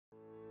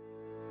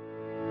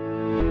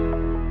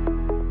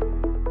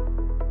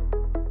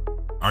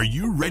Are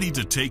you ready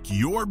to take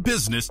your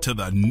business to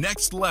the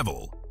next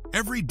level?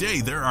 Every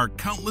day there are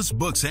countless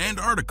books and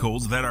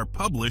articles that are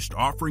published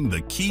offering the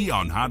key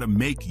on how to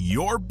make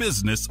your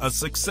business a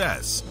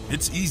success.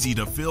 It's easy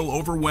to feel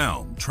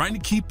overwhelmed trying to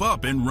keep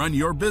up and run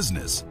your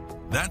business.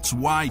 That's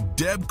why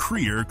Deb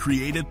Creer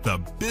created the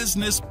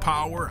Business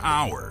Power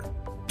Hour.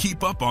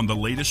 Keep up on the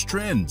latest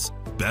trends,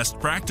 best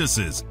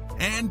practices,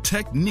 and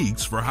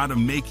techniques for how to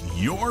make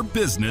your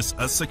business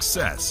a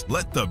success.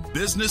 Let the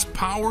Business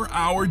Power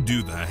Hour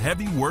do the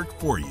heavy work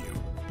for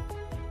you.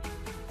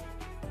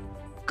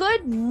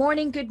 Good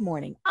morning. Good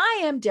morning.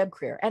 I am Deb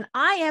Creer, and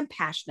I am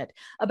passionate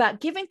about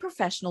giving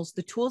professionals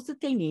the tools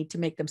that they need to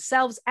make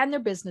themselves and their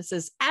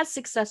businesses as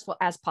successful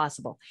as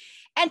possible.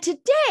 And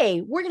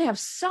today we're going to have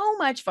so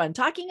much fun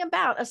talking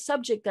about a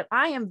subject that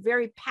I am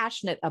very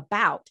passionate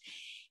about.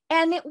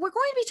 And we're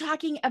going to be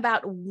talking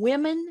about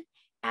women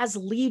as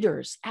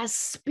leaders, as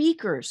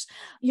speakers,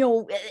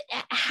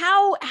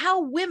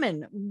 how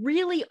women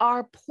really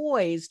are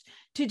poised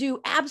to do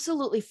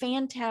absolutely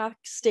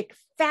fantastic,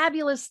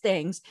 fabulous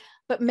things.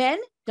 But men,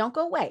 don't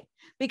go away,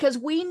 because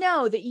we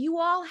know that you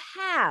all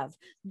have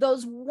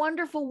those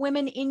wonderful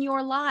women in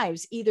your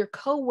lives, either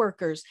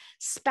coworkers,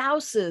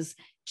 spouses,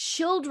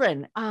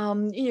 children,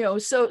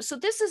 so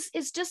this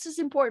is just as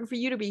important for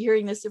you to be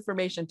hearing this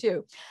information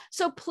too.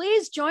 So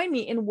please join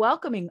me in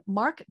welcoming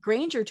Mark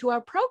Grainger to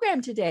our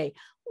program today.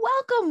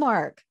 Welcome,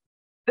 Mark.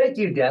 Thank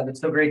you, Deb.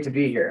 It's so great to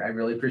be here. I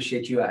really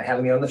appreciate you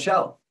having me on the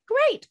show.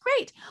 Great.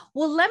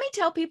 Well, let me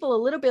tell people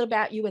a little bit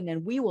about you, and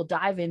then we will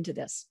dive into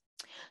this.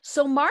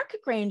 So Mark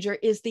Grainger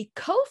is the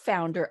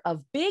co-founder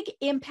of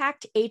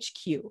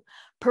BigImactHQ,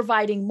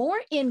 providing more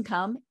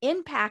income,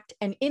 impact,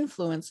 and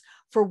influence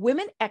for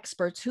women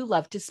experts who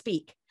love to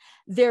speak.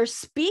 Their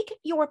Speak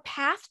Your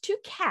Path to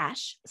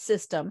Cash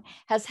system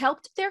has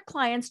helped their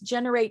clients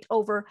generate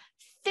over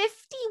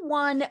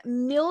 $51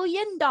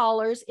 million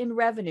in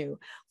revenue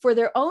for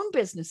their own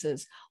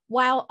businesses,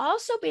 while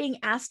also being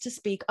asked to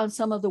speak on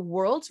some of the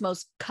world's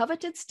most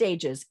coveted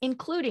stages,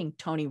 including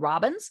Tony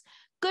Robbins,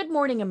 Good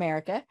Morning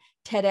America,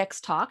 TEDx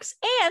Talks,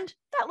 and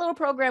that little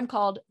program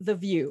called The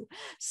View.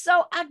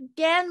 So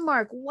again,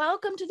 Mark,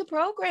 welcome to the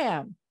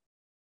program.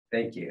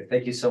 Thank you.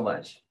 Thank you so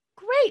much.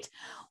 Great.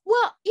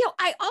 Well,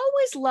 I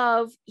always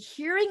love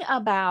hearing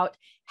about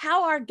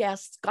how our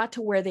guests got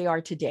to where they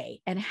are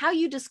today and how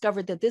you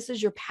discovered that this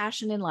is your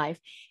passion in life,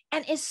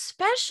 and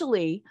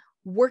especially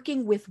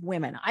working with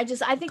women. I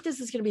think this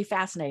is going to be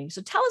fascinating.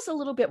 So tell us a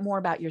little bit more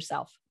about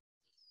yourself.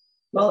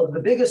 Well, the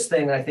biggest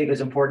thing I think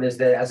is important is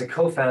that as a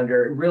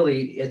co-founder,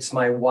 really, it's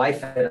my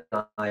wife and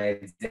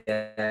I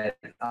that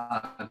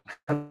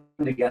come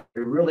together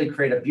to really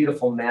create a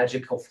beautiful,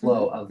 magical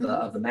flow of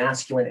the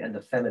masculine and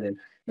the feminine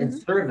in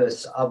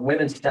service of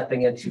women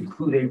stepping into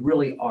who they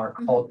really are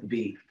called to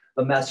be.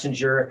 The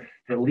messenger,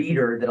 the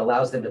leader that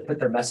allows them to put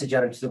their message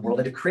out into the world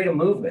and to create a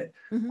movement.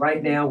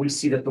 Right now, we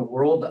see that the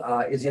world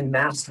is in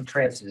massive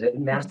transition.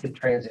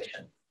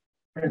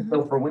 And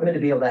so for women to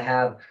be able to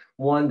have,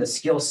 one, the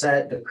skill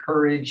set, the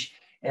courage,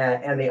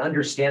 and the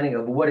understanding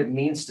of what it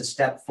means to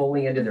step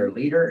fully into their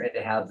leader and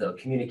to have the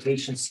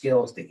communication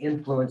skills, the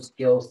influence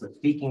skills, the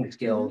speaking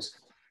skills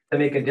to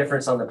make a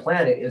difference on the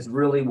planet is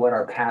really what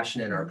our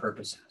passion and our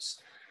purpose is.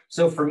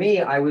 So for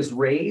me, I was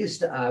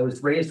raised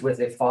with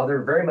a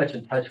father very much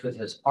in touch with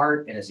his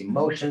heart and his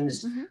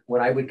emotions, what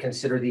I would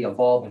consider the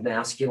evolved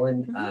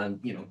masculine,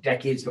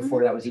 decades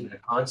before that was even a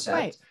concept.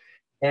 Right.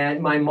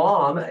 And my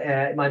mom,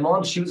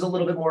 she was a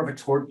little bit more of a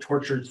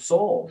tortured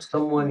soul,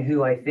 someone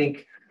who I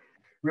think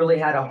really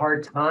had a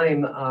hard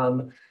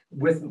time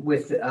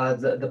with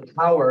the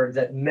power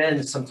that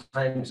men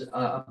sometimes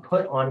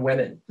put on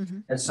women.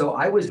 And so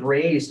I was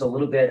raised a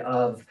little bit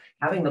of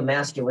having the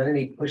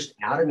masculinity pushed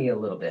out of me a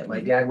little bit.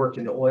 My dad worked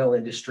in the oil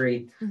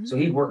industry, so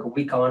he'd work a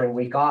week on and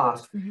week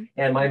off.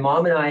 And my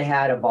mom and I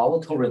had a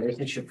volatile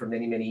relationship for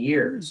many, many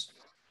years.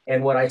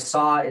 And what I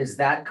saw is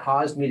that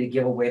caused me to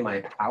give away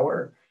my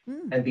power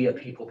and be a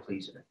people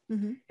pleaser.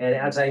 And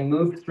as I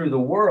moved through the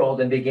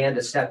world and began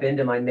to step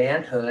into my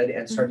manhood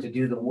and start to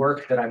do the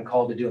work that I'm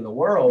called to do in the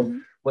world,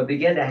 what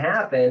began to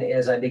happen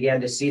is I began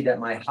to see that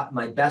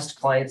my best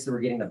clients that were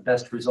getting the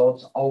best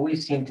results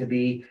always seemed to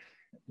be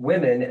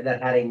women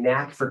that had a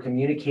knack for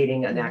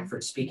communicating, a knack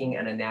for speaking,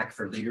 and a knack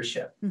for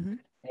leadership.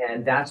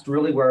 And that's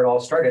really where it all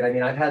started. I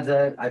mean, I've had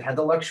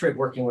the luxury of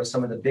working with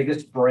some of the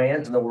biggest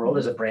brands in the world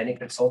as a branding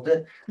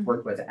consultant,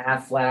 worked with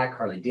Aflac,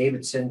 Harley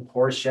Davidson,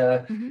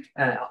 Porsche,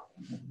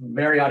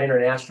 Marriott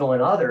International,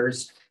 and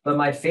others. But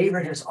my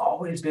favorite has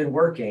always been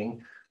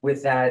working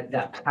with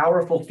that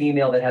powerful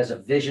female that has a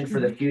vision for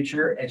the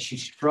future, and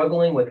she's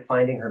struggling with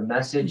finding her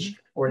message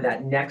or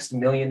that next $1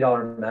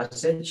 million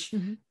message.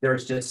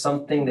 There's just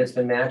something that's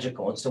been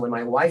magical. And so when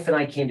my wife and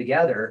I came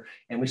together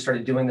and we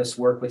started doing this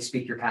work with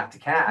Speak Your Path to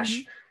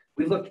Cash,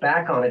 we looked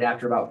back on it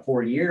after about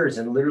 4 years,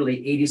 and literally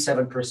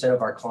 87%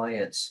 of our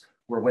clients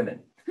were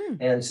women.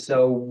 And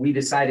so we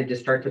decided to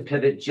start to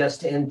pivot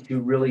just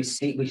into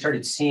we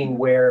started seeing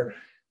where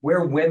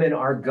women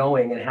are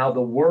going and how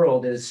the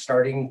world is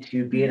starting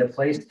to be in a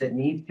place that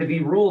needs to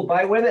be ruled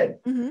by women.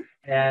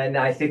 And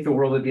I think the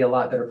world would be a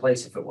lot better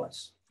place if it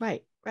was.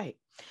 Right, right.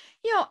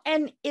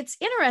 And it's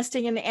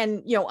interesting.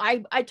 And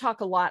I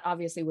talk a lot,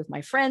 obviously, with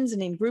my friends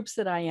and in groups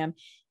that I am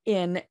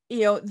in,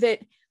 that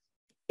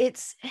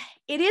it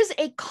is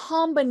a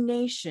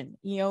combination,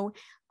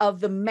 of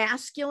the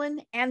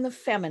masculine and the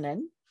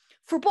feminine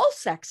for both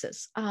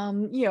sexes,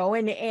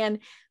 and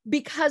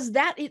because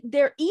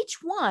each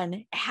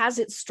one has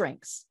its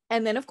strengths.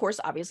 And then, of course,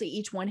 obviously,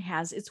 each one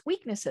has its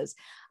weaknesses.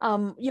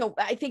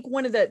 I think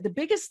one of the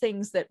biggest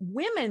things that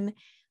women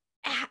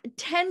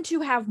tend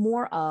to have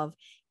more of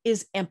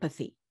is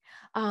empathy.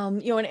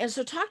 And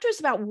so talk to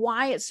us about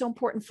why it's so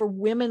important for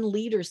women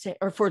leaders to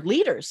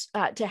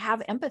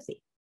have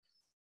empathy.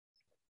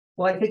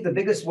 Well, I think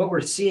what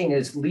we're seeing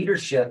is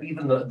leadership,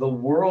 even the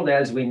world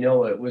as we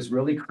know it, was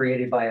really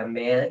created by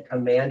a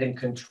command and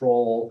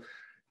control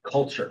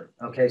culture.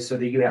 Okay, so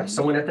that you have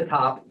someone at the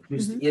top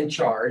who's in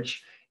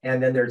charge,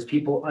 and then there's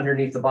people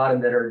underneath the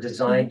bottom that are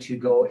designed to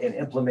go and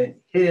implement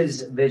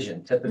his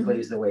vision, typically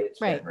is the way it's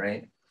been,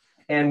 right?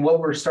 And what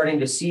we're starting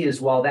to see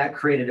is while that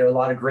created a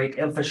lot of great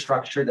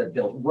infrastructure that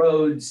built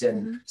roads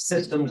and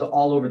systems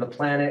all over the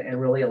planet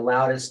and really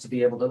allowed us to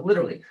be able to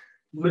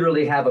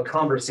literally have a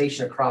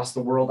conversation across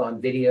the world on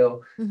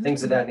video,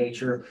 things of that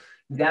nature,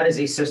 that is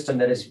a system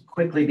that is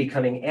quickly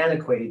becoming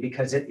antiquated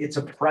because it's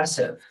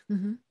oppressive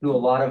to a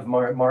lot of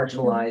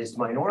marginalized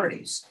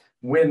minorities,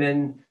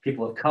 women,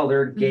 people of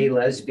color, gay,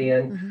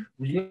 lesbian,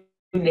 you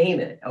name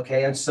it,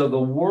 okay? And so the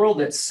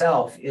world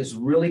itself is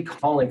really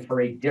calling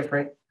for a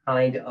different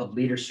kind of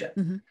leadership,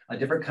 a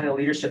different kind of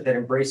leadership that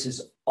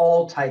embraces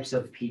all types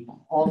of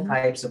people, all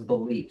types of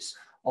beliefs,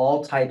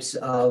 all types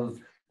of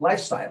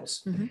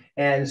lifestyles.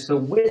 And so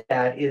with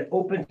that, it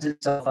opens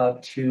itself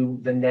up to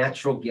the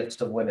natural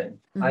gifts of women.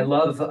 I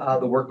love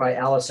the work by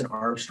Alison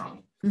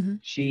Armstrong.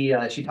 She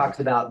talks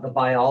about the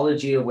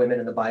biology of women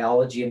and the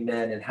biology of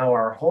men and how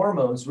our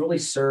hormones really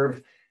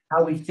serve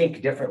how we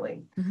think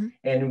differently.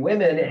 And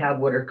women have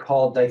what are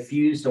called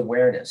diffused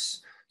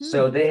awareness.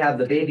 So they have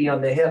the baby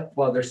on the hip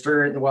while they're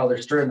stirring the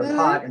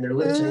pot, and they're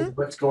listening to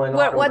what's going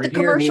on. What the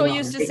commercial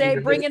used to say,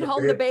 bringing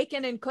home the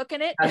bacon and cooking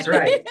it. That's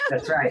right.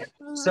 That's right.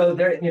 So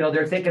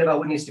they're thinking about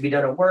what needs to be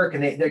done at work,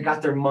 and they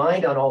got their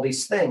mind on all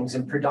these things.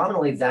 And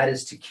predominantly that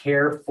is to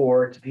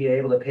to be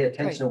able to pay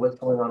attention to what's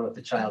going on with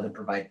the child and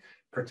provide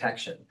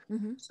protection.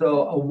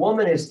 So a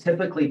woman is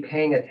typically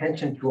paying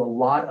attention to a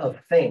lot of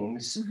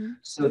things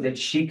so that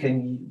she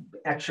can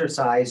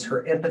exercise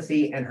her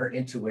empathy and her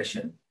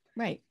intuition.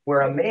 Right.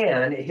 Where a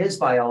man, his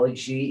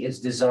biology is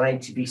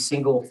designed to be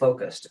single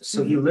focused.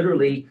 So he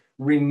literally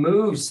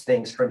removes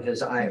things from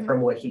his eye,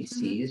 from what he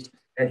sees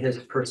and his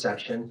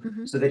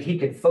perception, so that he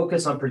can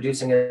focus on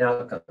producing an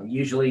outcome,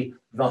 usually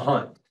the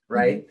hunt,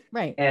 right?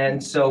 Right.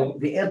 And so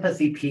the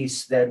empathy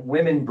piece that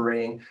women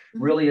bring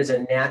really is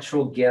a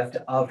natural gift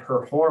of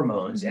her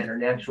hormones and her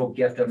natural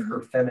gift of her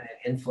feminine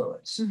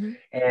influence.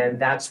 And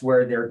that's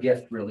where their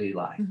gift really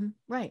lies.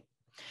 Right.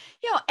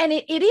 And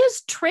it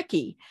is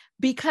tricky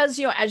because,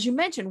 as you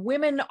mentioned,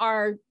 women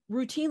are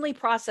routinely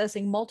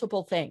processing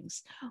multiple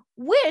things,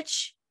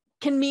 which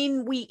can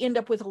mean we end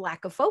up with a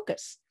lack of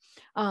focus.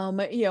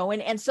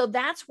 And so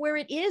that's where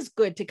it is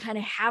good to kind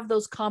of have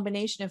those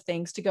combination of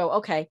things to go,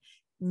 okay,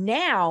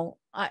 now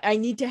I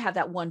need to have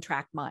that one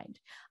track mind.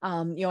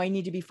 I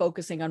need to be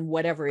focusing on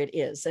whatever it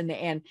is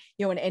and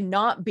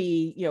not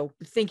be,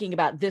 thinking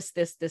about this,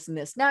 and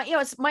this. Now,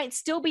 it might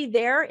still be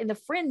there in the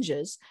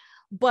fringes,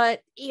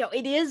 but,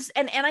 it is.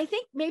 And I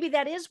think maybe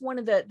that is one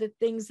of the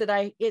things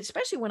that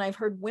especially when I've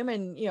heard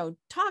women,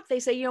 talk, they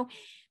say,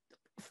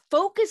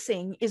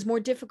 focusing is more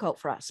difficult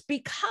for us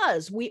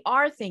because we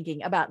are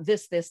thinking about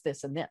this,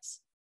 and this.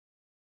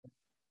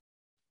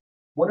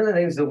 One of the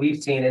things that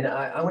we've seen, and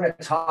I want to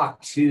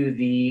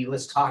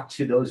let's talk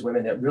to those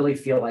women that really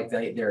feel like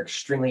they're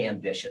extremely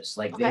ambitious.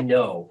 Like they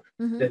know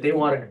that they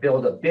want to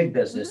build a big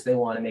business. They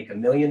want to make $1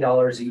 million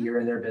a year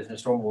in their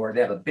business or more.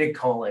 They have a big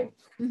calling.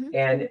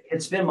 And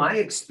it's been my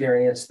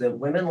experience that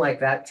women like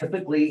that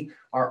typically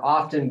are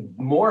often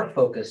more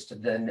focused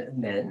than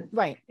men.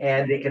 Right.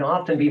 And they can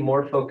often be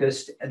more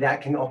focused.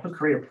 That can also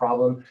create a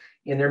problem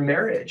in their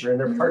marriage or in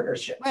their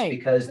partnerships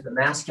because the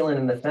masculine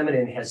and the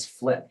feminine has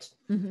flipped.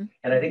 And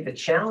I think the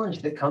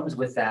challenge that comes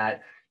with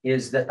that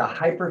is that the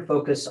hyper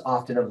focus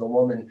often of the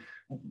woman,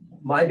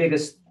 my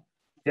biggest,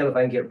 if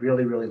I can get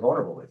really, really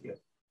vulnerable with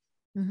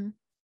you,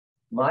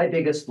 my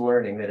biggest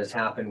learning that has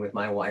happened with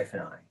my wife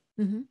and I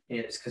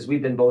is because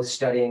we've been both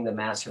studying the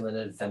masculine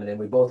and feminine.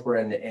 We both were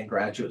in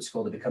graduate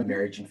school to become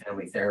marriage and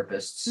family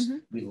therapists.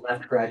 We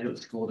left graduate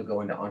school to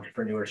go into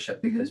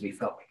entrepreneurship because we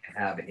felt we could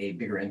have a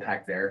bigger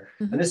impact there.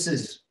 And this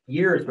is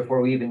years before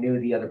we even knew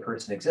the other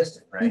person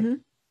existed, right?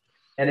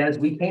 And as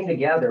we came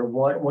together,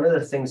 one of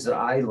the things that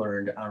I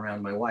learned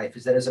around my wife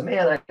is that as a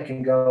man, I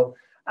can go,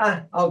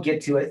 I'll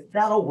get to it.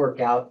 That'll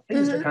work out.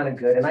 Things are kind of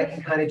good. And I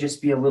can kind of just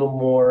be a little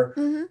more,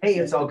 hey,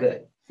 it's all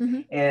good.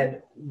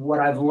 And what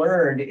I've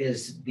learned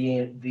is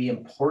the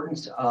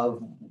importance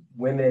of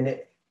women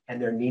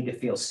and their need to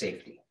feel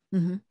safety.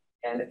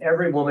 And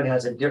every woman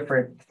has a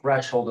different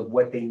threshold of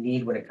what they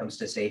need when it comes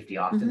to safety.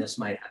 Often this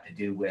might have to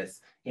do with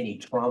any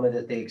trauma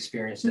that they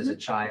experienced as a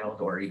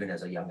child or even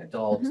as a young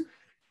adult.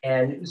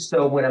 And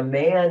so when a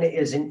man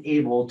isn't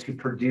able to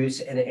produce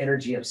an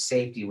energy of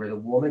safety where the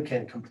woman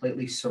can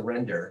completely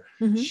surrender,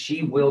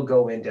 she will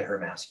go into her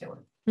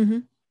masculine.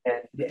 And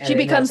she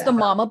becomes the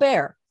mama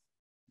bear.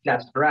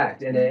 That's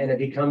correct. And it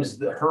becomes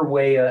her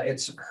way,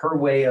 it's her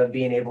way of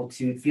being able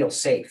to feel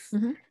safe.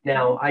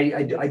 Now,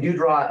 I do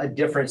draw a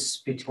difference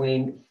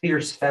between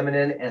fierce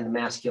feminine and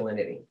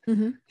masculinity.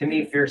 To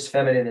me, fierce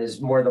feminine is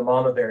more the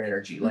mama bear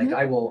energy. Like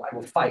I will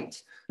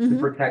fight to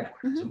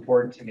protect what's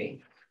important to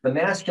me. The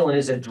masculine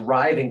is a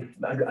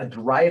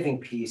driving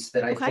piece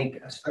that I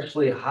think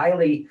especially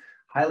highly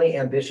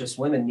ambitious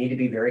women need to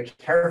be very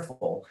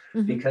careful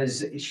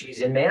because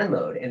she's in man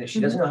mode. And if she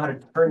doesn't know how to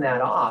turn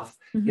that off,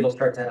 it'll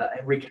start to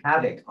wreak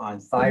havoc on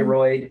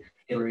thyroid.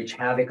 It'll wreak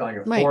havoc on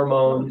your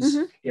hormones.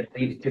 It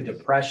leads to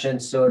depression.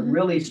 So it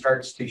really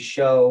starts to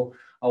show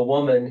a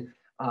woman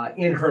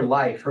in her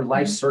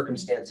life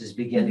circumstances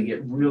begin to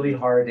get really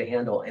hard to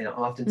handle. And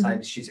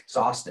oftentimes she's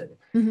exhausted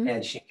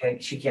and she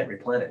can't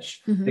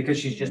replenish because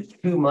she's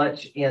just too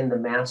much in the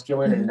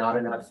masculine and not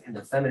enough in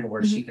the feminine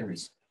where she can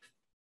receive.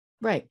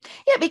 Right.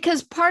 Yeah,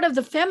 because part of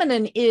the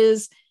feminine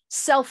is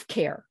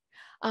self-care.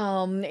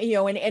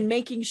 And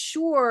making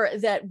sure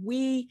that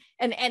we,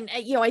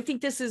 I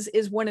think this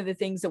is one of the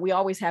things that we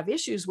always have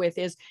issues with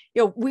is,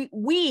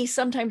 we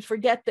sometimes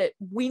forget that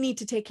we need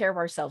to take care of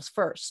ourselves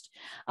first.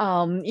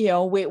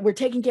 We're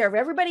taking care of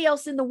everybody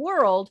else in the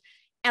world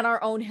and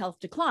our own health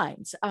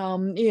declines, our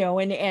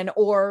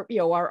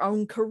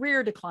own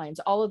career declines,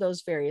 all of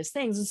those various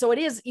things. And so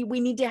we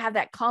need to have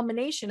that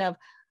combination of,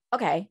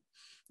 okay,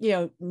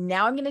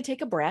 now I'm going to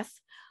take a breath.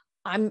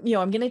 I'm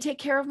going to take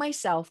care of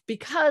myself,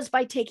 because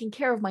by taking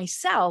care of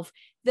myself,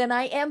 then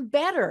I am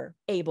better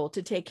able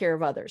to take care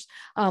of others.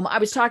 I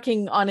was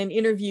talking on an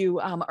interview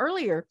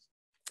earlier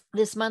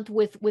this month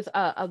with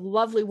a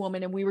lovely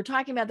woman, and we were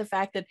talking about the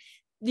fact that,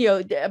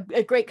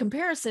 a great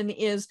comparison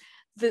is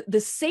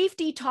the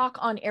safety talk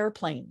on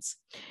airplanes.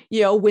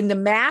 When the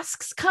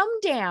masks come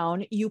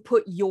down, you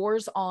put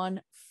yours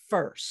on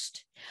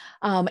first.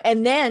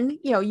 And then,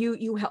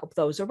 you help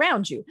those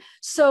around you.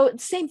 So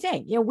same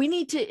thing, we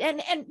need to,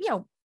 and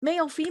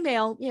male,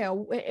 female,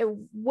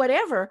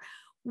 whatever,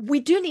 we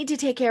do need to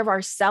take care of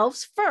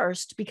ourselves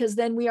first, because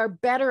then we are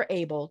better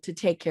able to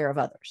take care of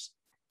others.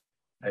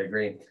 I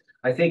agree.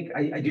 I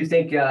do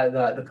think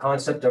the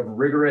concept of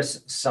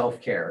rigorous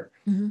self-care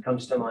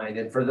comes to mind.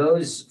 And for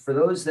those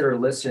that are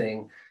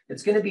listening,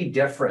 it's going to be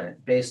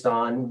different based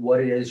on what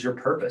it is your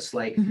purpose.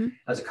 Like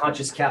as a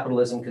conscious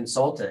capitalism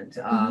consultant,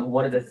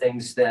 one of the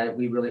things that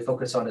we really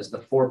focus on is the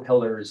 4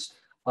 pillars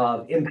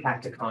of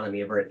impact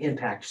economy, or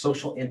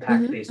social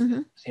impact based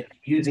business,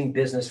 using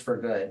business for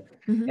good.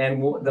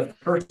 And the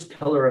first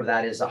pillar of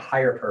that is a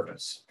higher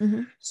purpose.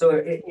 So,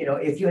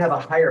 if you have a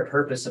higher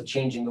purpose of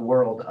changing the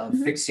world, of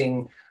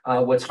fixing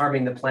what's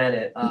harming the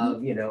planet,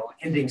 of,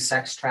 ending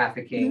sex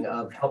trafficking,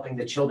 of helping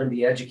the children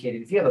be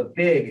educated, if you have a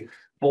big,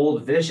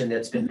 bold vision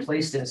that's been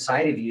placed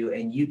inside of you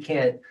and you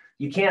can't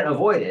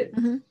avoid it,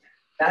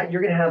 that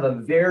you're going to have a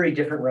very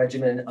different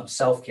regimen of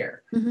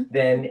self-care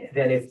than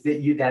if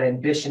that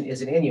ambition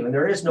isn't in you. And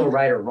there is no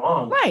right or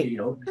wrong.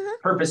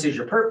 Purpose is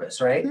your purpose,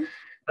 right?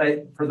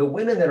 But for the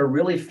women that are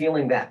really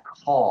feeling that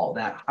call,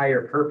 that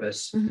higher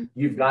purpose,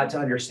 you've got to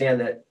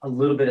understand that a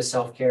little bit of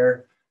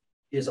self-care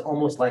is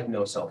almost like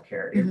no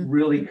self-care. It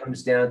really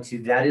comes down to,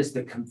 that is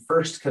the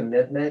first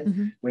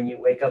commitment when you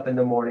wake up in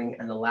the morning,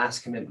 and the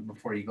last commitment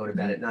before you go to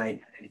bed at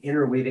night, and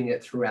interweaving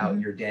it throughout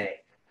your day.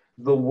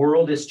 The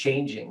world is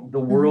changing. The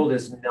world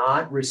is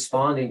not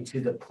responding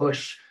to the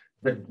push,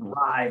 the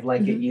drive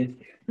like it used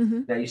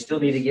to. Now you still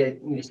need to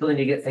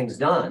get things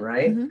done,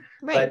 right?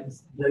 But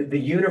the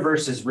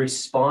universe is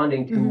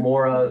responding to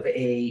more of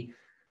a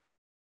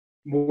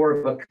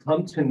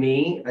come to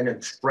me, an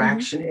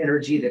attraction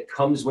energy that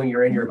comes when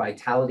you're in your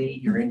vitality,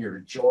 you're in your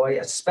joy,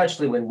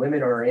 especially when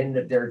women are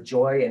in their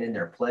joy and in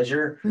their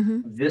pleasure.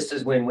 This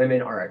is when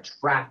women are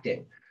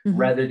attracting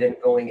rather than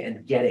going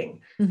and getting.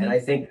 And I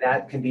think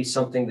that can be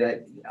something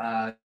that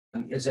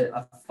is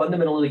a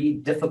fundamentally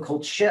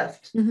difficult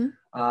shift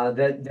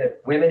that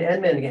women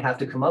and men have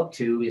to come up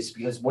to, is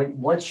because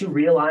once you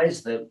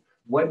realize that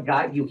what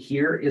got you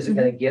here isn't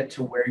going to get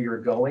to where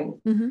you're going,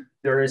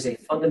 there is a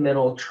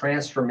fundamental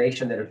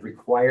transformation that is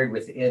required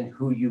within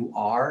who you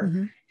are.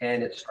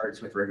 And it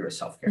starts with rigorous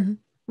self-care.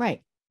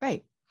 Right.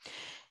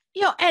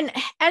 And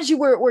as you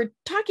were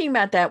talking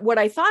about that, what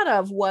I thought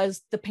of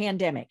was the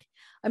pandemic.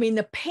 I mean,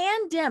 the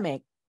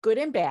pandemic, good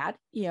and bad,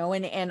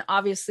 and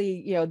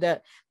obviously,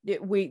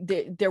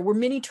 there were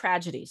many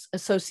tragedies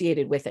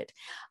associated with it.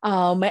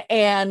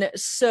 And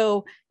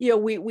so,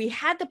 we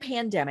had the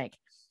pandemic,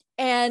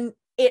 and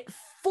it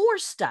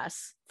forced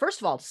us,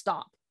 first of all, to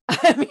stop.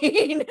 I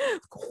mean,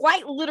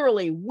 quite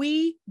literally,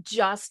 we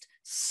just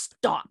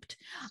stopped.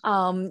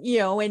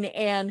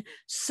 And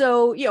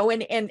so,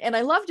 and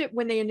I loved it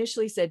when they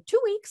initially said 2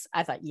 weeks.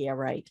 I thought, yeah,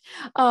 right.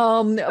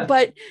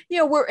 But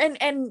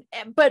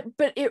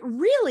but it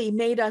really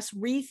made us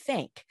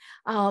rethink,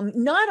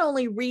 not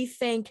only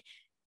rethink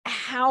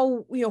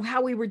how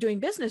we were doing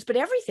business, but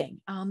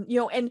everything.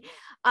 And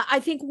I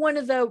think one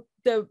of the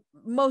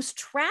most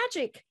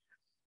tragic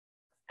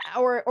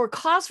or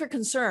cause for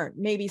concern,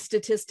 maybe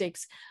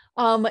statistics,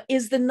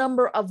 is the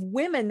number of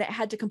women that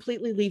had to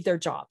completely leave their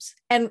jobs.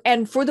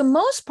 And for the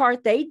most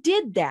part, they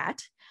did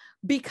that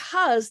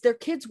because their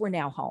kids were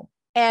now home.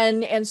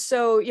 And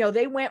so,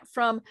 they went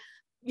from,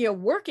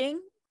 working,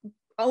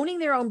 owning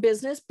their own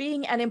business,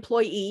 being an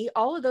employee,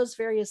 all of those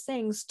various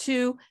things,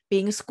 to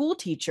being a school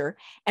teacher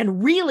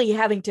and really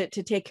having to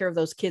take care of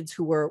those kids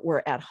who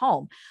were at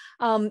home.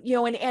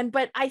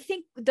 But I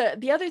think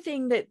the other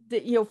thing that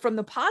from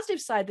the positive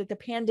side that the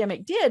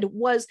pandemic did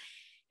was,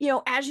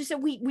 as you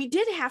said, we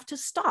did have to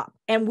stop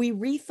and we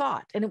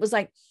rethought, and it was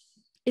like,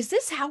 is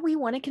this how we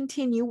want to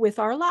continue with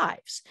our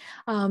lives?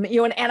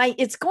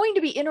 It's going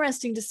to be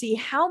interesting to see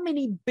how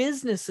many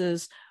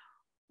businesses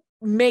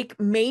make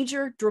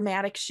major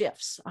dramatic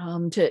shifts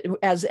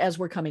as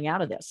we're coming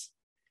out of this.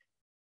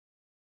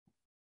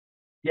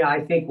 Yeah,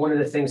 I think one of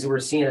the things that we're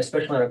seeing,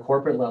 especially on a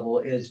corporate level,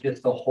 is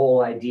just the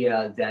whole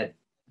idea that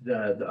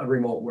a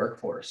remote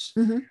workforce.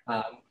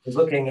 I was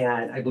looking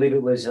at, I believe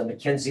it was a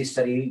McKinsey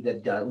study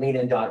that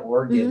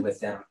leanin.org did with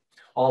them,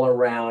 all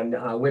around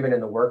women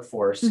in the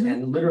workforce.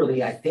 And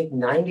literally, I think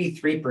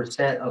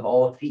 93% of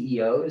all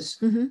CEOs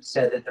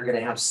said that they're going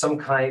to have some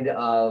kind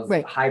of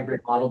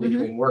hybrid model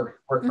between work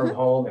from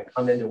home and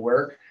come into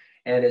work.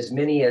 And as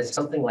many as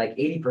something like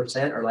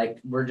 80% are like,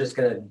 we're just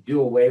going to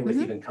do away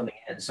with even coming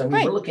in. So I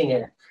mean, we're looking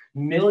at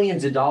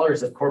millions of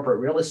dollars of corporate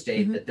real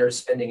estate that they're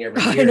spending every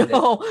year.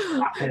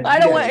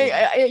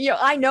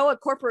 I know a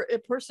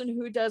person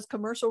who does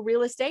commercial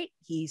real estate.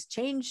 He's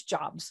changed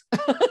jobs.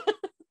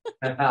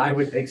 I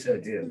would think so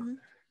too.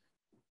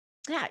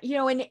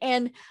 Yeah,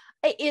 and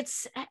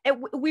it's,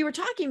 we were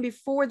talking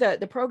before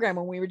the program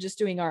when we were just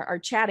doing our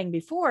chatting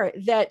before,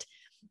 that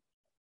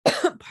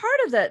part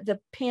of the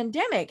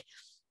pandemic,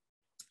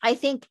 I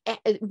think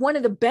one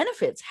of the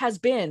benefits has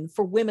been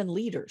for women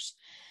leaders,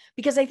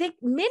 because I think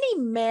many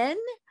men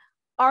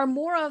are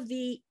more of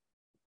the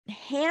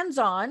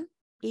hands-on,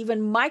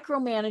 even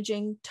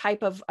micromanaging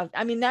type of,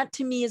 I mean, that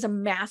to me is a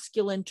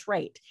masculine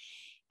trait.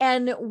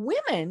 And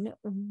women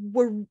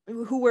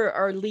who were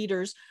our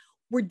leaders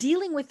were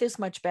dealing with this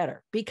much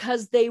better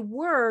because they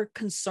were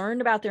concerned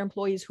about their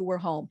employees who were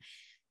home.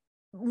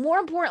 More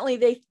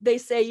importantly, they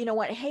say, you know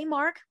what, hey,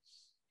 Mark,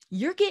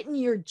 you're getting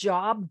your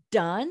job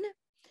done.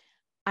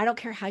 I don't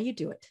care how you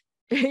do it.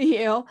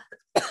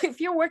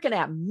 If you're working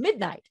at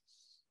midnight,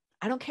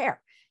 I don't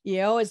care.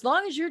 As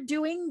long as you're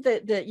doing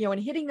and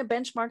hitting the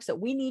benchmarks that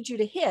we need you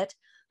to hit,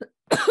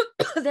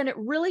 then it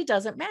really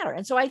doesn't matter.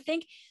 And so I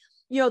think,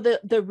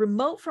 the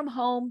remote from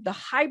home, the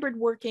hybrid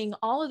working,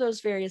 all of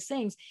those various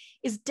things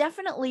is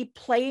definitely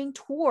playing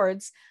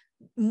towards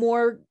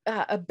more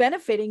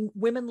benefiting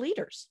women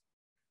leaders.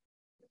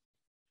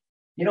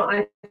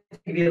 I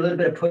give you a little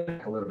bit of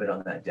pushback a little bit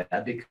on that,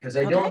 Deb, because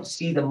I don't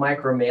see the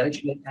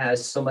micromanagement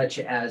as so much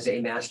as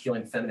a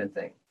masculine feminine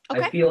thing.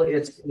 I feel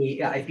it's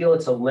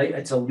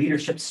a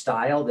leadership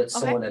style that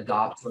someone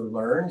adopts or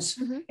learns,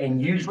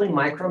 and usually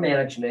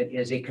micromanagement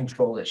is a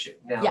control issue.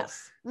 Now,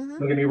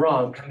 don't get me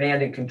wrong,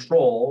 command and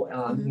control.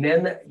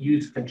 Men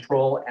use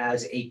control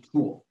as a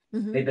tool.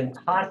 They've been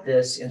taught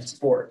this in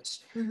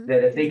sports,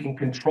 that if they can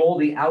control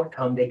the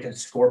outcome, they can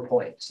score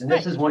points. And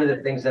this is one of the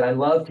things that I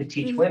love to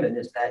teach women,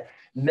 is that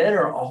men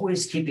are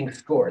always keeping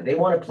score. They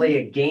want to play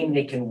a game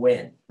they can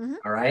win.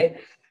 All right.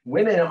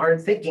 Women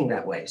aren't thinking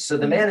that way. So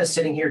the man is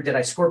sitting here, did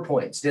I score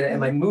points?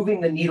 Am I moving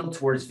the needle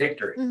towards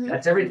victory?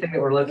 That's everything that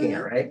we're looking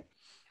at, right?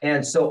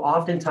 And so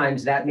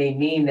oftentimes that may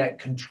mean that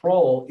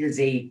control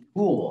is a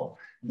tool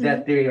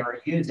that they are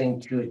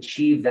using to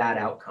achieve that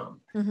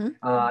outcome. And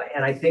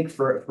I think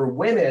for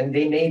women,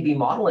 they may be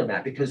modeling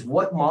that, because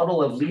what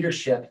model of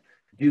leadership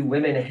do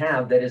women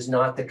have that is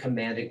not the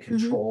command and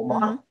control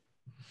model,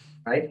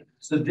 right?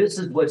 So this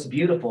is what's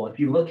beautiful. If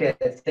you look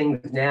at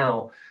things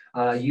now,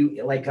 I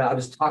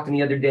was talking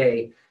the other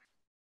day,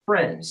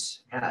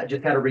 Friends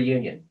just had a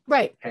reunion.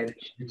 Right. Okay,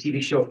 the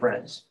TV show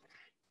Friends.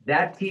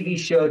 That TV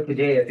show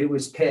today, if it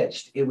was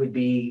pitched, it would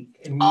be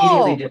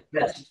immediately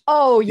dismissed.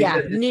 For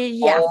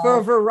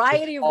a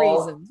variety of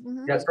reasons.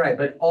 That's right,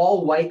 but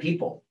all white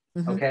people,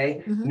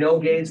 okay? No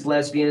gays,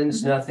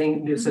 lesbians,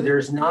 nothing. So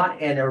there's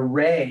not an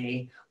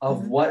array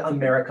of what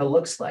America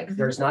looks like.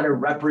 There's not a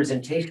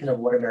representation of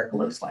what America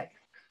looks like.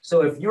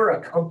 So if you're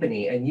a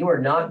company and you are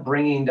not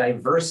bringing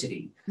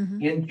diversity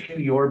into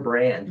your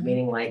brand,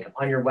 meaning like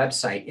on your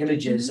website,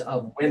 images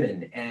of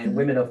women and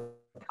women of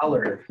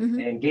color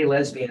and gay,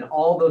 lesbian,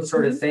 all those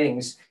sort of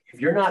things, if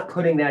you're not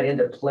putting that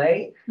into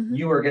play,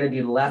 you are going to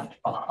be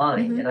left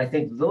behind. And I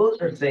think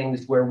those are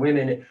things where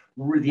women,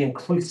 the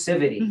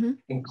inclusivity,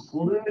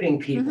 including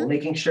people,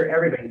 making sure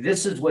everybody,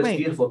 this is what's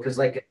beautiful, because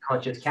like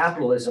conscious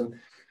capitalism,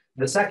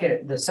 the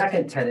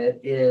second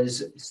tenet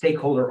is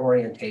stakeholder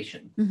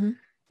orientation. Mm-hmm.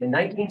 In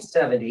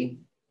 1970,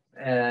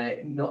 I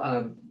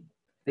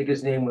think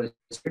his name was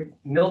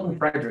Milton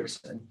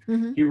Frederickson.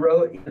 Mm-hmm. He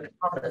wrote,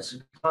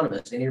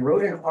 economist, and he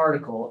wrote an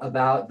article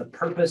about the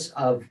purpose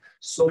of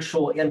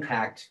social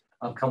impact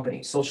of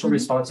companies, social Mm-hmm.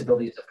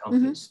 responsibilities of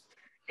companies.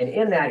 And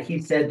in that, he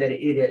said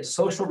that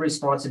social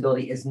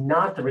responsibility is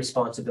not the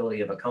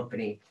responsibility of a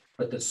company,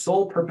 but the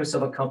sole purpose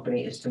of a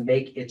company is to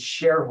make its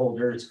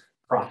shareholders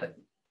profit.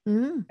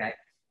 Mm-hmm. Okay.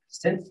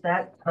 Since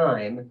that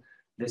time,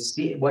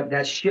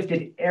 that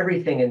shifted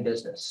everything in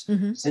business.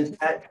 Mm-hmm. Since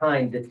that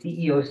time, the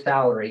CEO's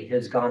salary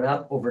has gone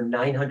up over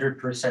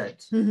 900%,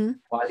 Mm-hmm.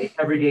 while the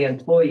everyday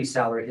employee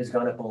salary has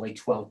gone up only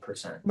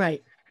 12%.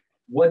 Right.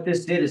 What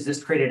this did is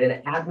this created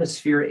an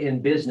atmosphere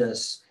in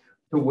business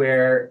to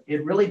where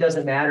it really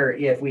doesn't matter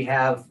if we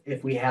have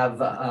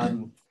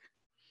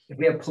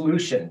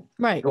pollution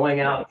Right. going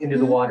out into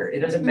Mm-hmm. the water. It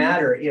doesn't Mm-hmm.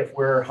 matter if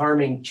we're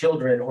harming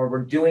children or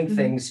we're doing Mm-hmm.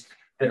 things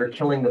that are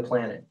killing the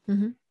planet.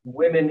 Mm-hmm.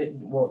 Women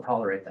won't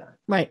tolerate that.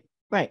 Right.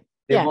 Right.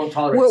 They Yeah. won't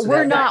tolerate.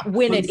 We're not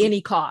win at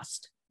any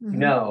cost. Mm-hmm.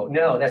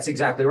 No, that's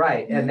exactly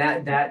right. Mm-hmm.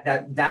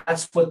 And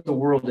that's what the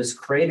world is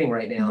craving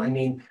right now. Mm-hmm. I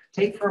mean,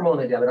 take for a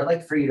moment, Devin, I'd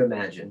like for you to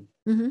imagine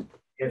Mm-hmm.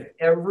 if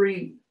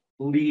every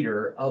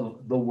leader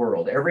of the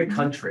world, every Mm-hmm.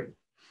 country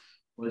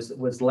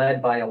was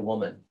led by a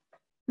woman.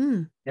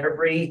 Mm-hmm.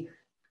 Every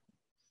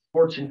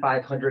Fortune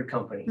 500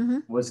 company Mm-hmm.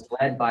 was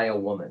led by a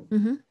woman.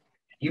 Mm-hmm.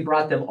 You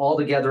brought them all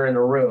together in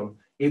a room,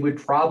 it would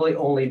probably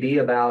only be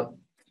about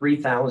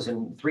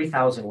 3,000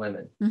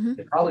 women. Mm-hmm.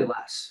 Probably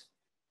less.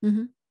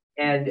 Mm-hmm.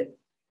 And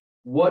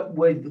what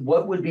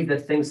would be the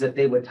things that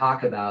they would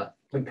talk about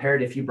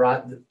compared if you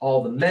brought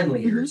all the men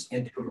leaders Mm-hmm.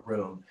 into a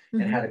room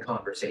Mm-hmm. and had a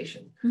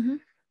conversation? Mm-hmm.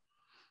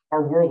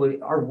 Our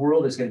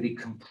world is going to be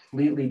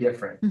completely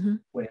different Mm-hmm.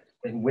 when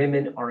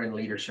women are in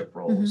leadership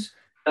roles. Mm-hmm.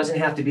 It doesn't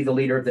have to be the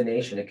leader of the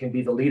nation. It can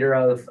be the leader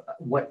of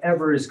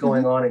whatever is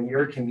going on in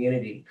your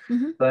community.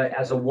 Mm-hmm. But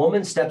as a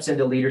woman steps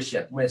into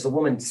leadership, as a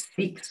woman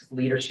seeks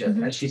leadership,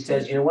 Mm-hmm. as she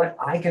says, you know what,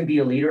 I can be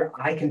a leader.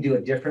 I can do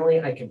it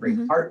differently. I can bring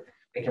Mm-hmm. heart.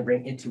 I can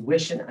bring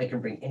intuition. I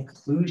can bring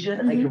inclusion.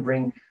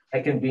 Mm-hmm. I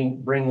can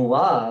bring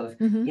love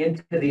Mm-hmm.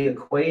 into the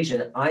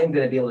equation. I'm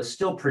going to be able to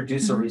still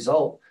produce a Mm-hmm.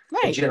 result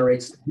that Right.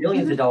 generates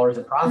millions Mm-hmm. of dollars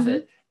of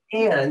profit.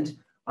 And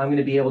I'm going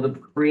to be able to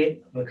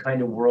create the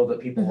kind of world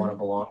that people Mm-hmm. want to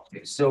belong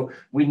to. So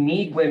we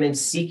need women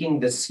seeking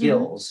the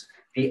skills,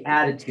 the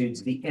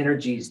attitudes, the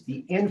energies, the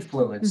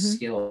influence Mm-hmm.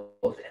 skills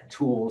and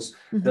tools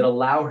Mm-hmm. that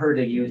allow her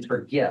to use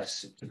her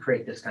gifts to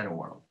create this kind of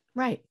world.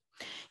 Right.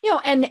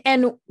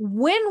 And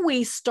when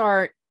we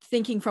start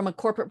thinking from a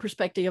corporate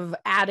perspective of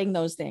adding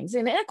those things,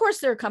 and of course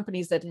there are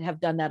companies that have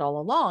done that all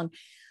along,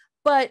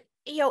 but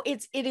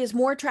it is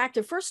more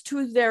attractive first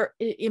to their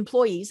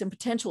employees and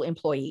potential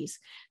employees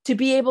to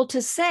be able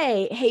to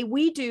say, hey,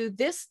 we do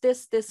this,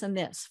 and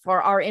this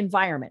for our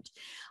environment.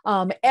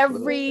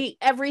 Every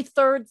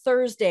third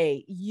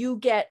Thursday, you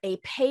get a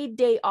paid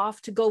day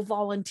off to go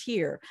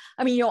volunteer.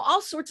 I mean,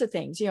 all sorts of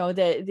things,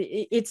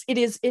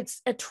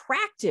 it's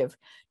attractive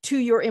to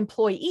your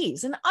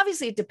employees. And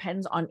obviously it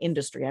depends on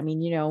industry. I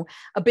mean,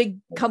 a big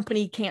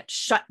company can't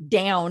shut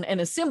down an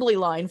assembly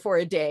line for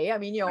a day. I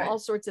mean, Right. all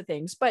sorts of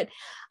things, but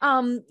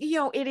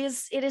it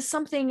is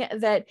something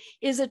that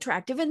is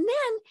attractive. And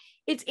then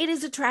it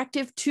is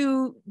attractive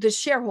to the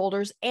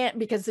shareholders, and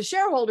because the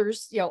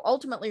shareholders,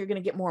 ultimately are going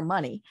to get more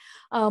money.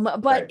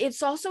 But Right.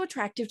 it's also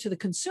attractive to the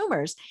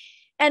consumers.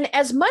 And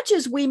as much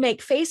as we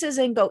make faces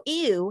and go,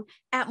 ew,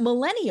 at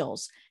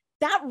millennials,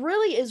 that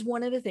really is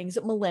one of the things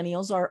that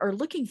millennials are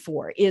looking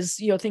for is,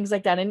 things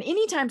like that. And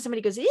anytime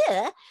somebody goes,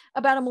 yeah,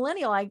 about a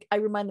millennial, I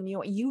remind them,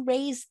 you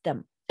raised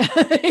them.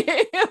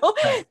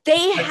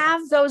 They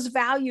have those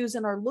values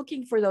and are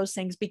looking for those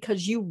things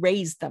because you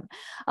raised them.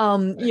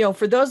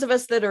 For those of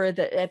us that are at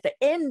the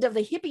end of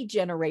the hippie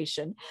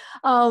generation,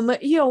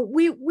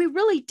 we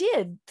really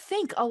did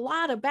think a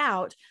lot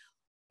about,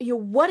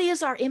 what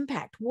is our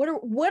impact? What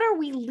are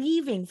we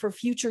leaving for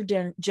future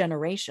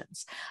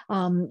generations?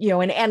 And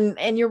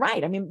you're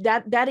right. I mean,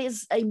 that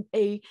is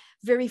a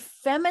very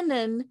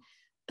feminine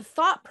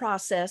thought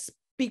process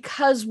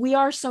because we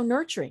are so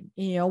nurturing.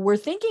 We're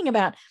thinking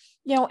about,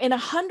 in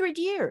 100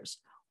 years,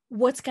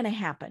 what's going to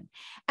happen,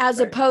 as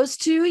Right.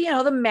 opposed to,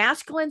 the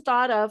masculine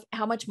thought of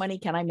how much money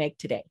can I make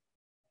today?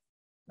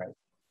 Right.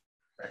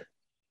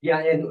 Yeah,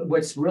 and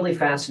what's really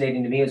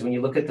fascinating to me is when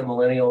you look at the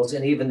millennials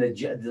and even the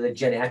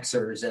Gen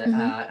Xers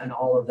and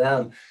all of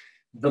them,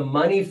 the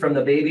money from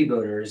the baby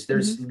boomers,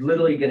 there's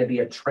literally going to be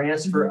a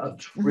transfer of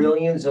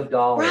trillions of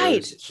dollars.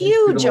 Right,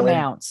 huge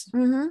amounts.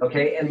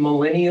 Okay, and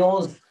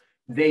millennials,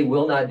 they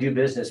will not do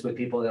business with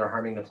people that are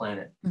harming the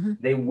planet.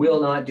 They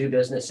will not do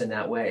business in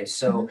that way.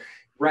 So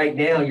right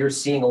now you're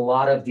seeing a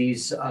lot of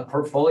these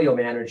portfolio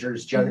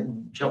managers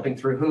jumping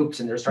through hoops,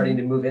 and they're starting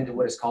to move into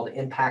what is called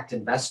impact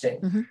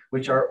investing,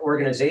 which are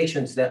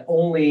organizations that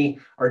only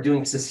are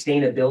doing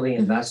sustainability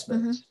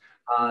investments.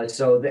 And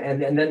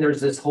then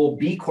there's this whole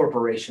B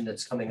corporation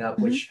that's coming up,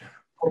 which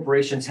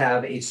corporations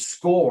have a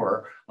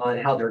score on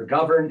how they're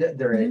governed,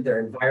 their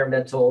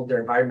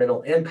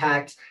environmental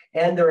impact,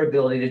 and their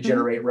ability to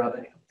generate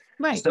revenue.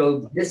 Right.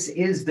 So this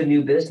is the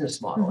new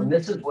business model. And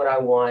this is what I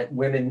want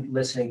women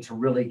listening to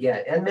really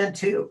get, and men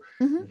too.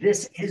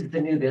 This is the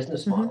new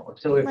business model.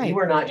 So if you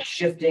are not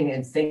shifting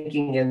and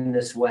thinking in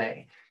this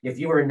way, if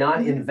you are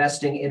not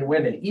investing in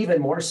women,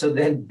 even more so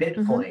than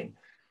Bitcoin,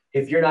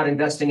 if you're not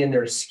investing in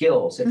their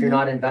skills, if you're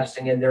not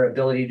investing in their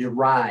ability to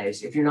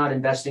rise, if you're not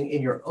investing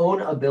in your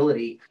own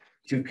ability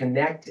to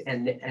connect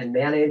and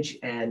manage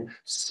and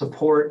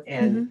support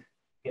and,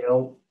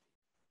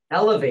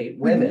 elevate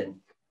women,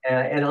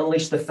 and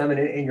unleash the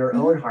feminine in your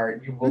own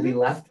heart, you will be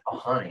left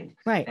behind.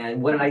 Right.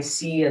 And what I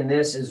see in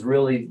this is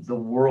really the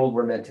world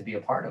we're meant to be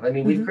a part of. I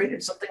mean, we've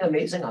created something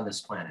amazing on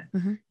this planet.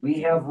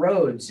 We have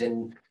roads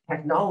and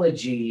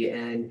technology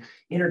and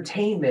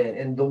entertainment,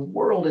 and the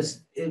world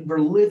we're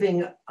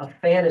living a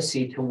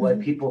fantasy to what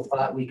people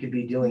thought we could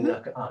be doing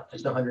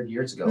just 100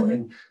 years ago.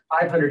 And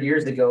 500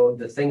 years ago,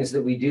 the things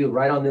that we do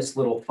right on this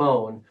little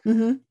phone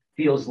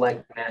feels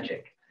like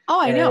magic. Oh,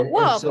 I know.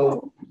 Well,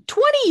 so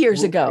 20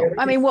 years ago,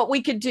 I mean, what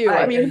we could do.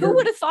 Right. I mean, who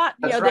would have thought,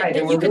 that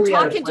you could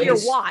talk into your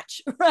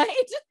watch,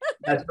 right?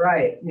 That's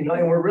right. And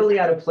we're really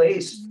at a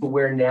place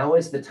where now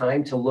is the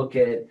time to look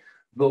at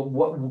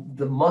what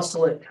the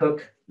muscle it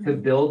took to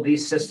build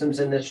these systems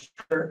in this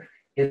structure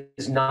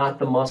is not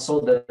the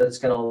muscle that's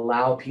going to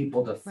allow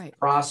people to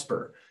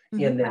prosper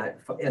in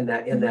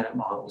that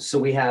model. So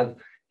we have,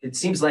 it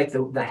seems like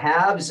the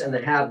haves and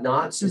the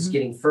have-nots is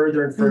getting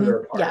further and further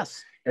apart.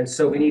 Yes. And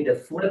so we need to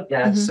flip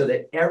that so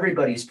that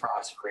everybody's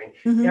prospering,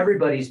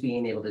 everybody's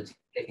being able to be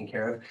taken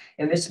care of.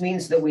 And this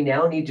means that we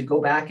now need to go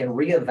back and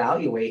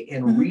reevaluate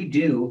and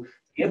redo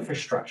the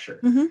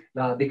infrastructure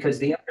because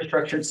the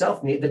infrastructure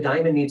itself, the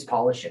diamond needs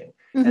polishing.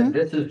 And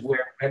this is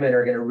where women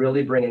are going to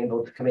really bring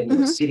able to come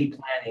in, city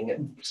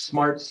planning,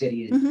 smart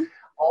cities,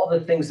 all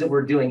the things that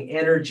we're doing,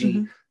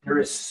 energy. There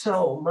is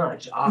so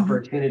much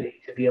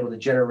opportunity to be able to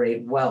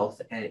generate wealth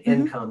and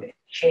income, and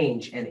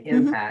change and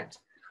impact.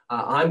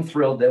 I'm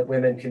thrilled that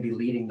women can be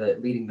leading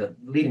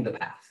the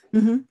path.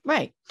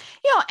 Right.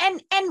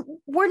 And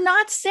we're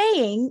not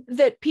saying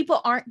that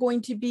people aren't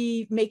going to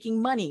be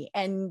making money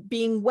and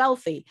being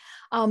wealthy.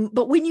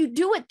 But when you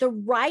do it the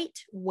right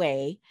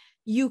way,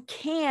 you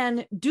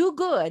can do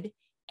good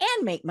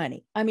and make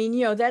money. I mean,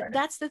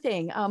 that's the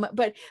thing.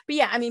 But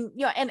yeah, I mean,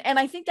 and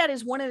I think that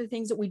is one of the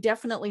things that we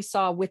definitely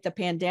saw with the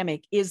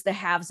pandemic is the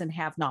haves and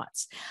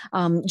have-nots.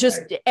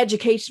 Just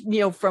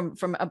education,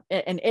 from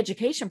an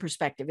education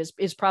perspective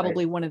is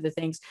probably one of the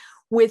things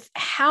with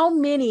how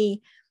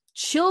many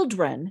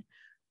children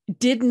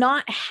did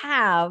not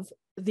have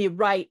the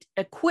right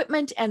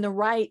equipment and the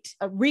right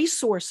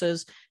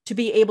resources to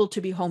be able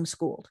to be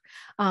homeschooled.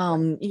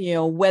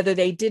 Whether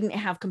they didn't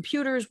have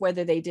computers,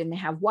 whether they didn't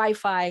have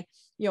Wi-Fi,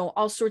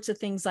 all sorts of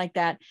things like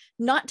that.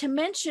 Not to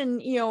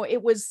mention,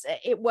 it was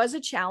a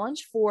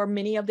challenge for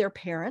many of their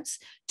parents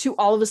to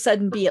all of a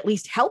sudden be at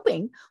least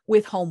helping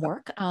with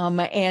homework,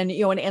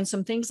 and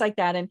some things like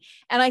that. And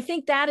I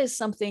think that is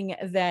something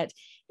that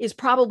is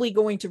probably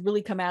going to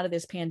really come out of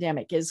this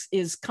pandemic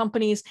is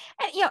companies,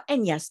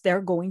 and yes,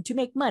 they're going to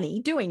make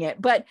money doing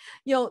it, but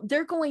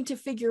they're going to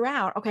figure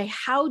out, okay,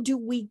 how do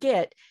we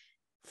get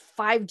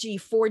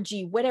 5G,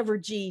 4G, whatever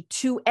G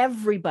to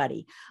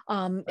everybody,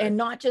 and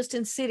not just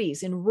in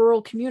cities, in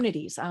rural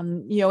communities.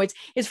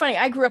 It's funny.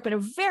 I grew up in a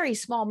very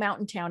small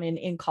mountain town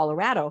in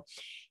Colorado,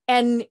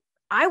 and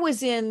I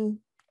was in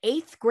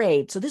 8th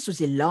grade. So this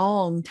was a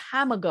long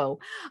time ago.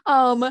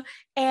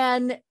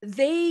 And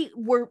they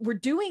were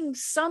doing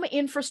some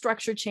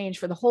infrastructure change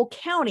for the whole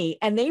county,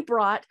 and they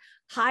brought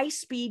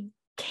high-speed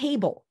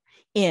cable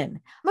in.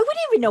 I mean, we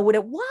didn't even know what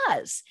it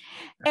was.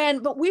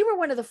 But we were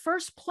one of the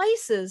first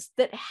places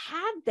that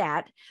had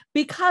that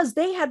because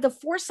they had the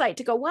foresight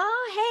to go, well,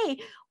 hey,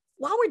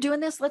 while we're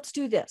doing this, let's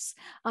do this.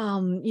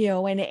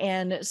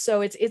 And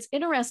so it's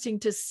interesting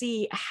to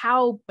see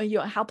how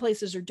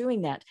places are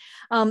doing that.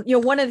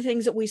 One of the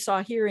things that we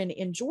saw here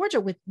in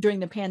Georgia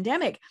during the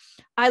pandemic,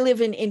 I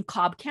live in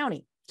Cobb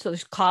County. So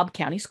there's Cobb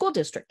County School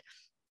District.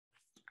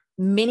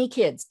 Many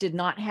kids did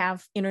not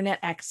have internet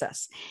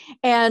access.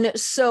 And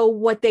so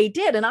what they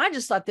did, and I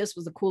just thought this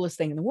was the coolest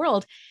thing in the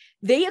world,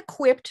 they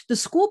equipped the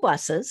school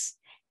buses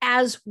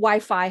as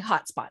Wi-Fi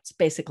hotspots,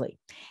 basically.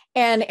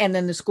 And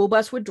then the school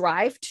bus would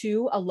drive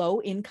to a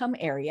low income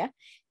area.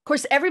 Of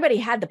course, everybody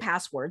had the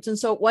passwords. And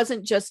so it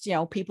wasn't just,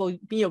 people,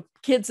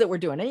 kids that were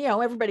doing it,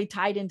 everybody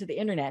tied into the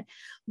internet,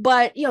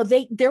 but,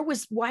 there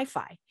was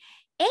Wi-Fi.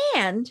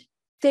 And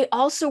they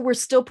also were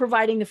still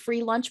providing the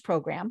free lunch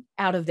program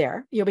out of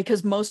there,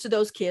 because most of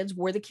those kids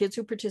were the kids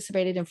who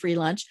participated in free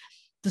lunch.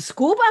 The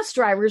school bus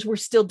drivers were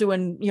still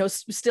doing,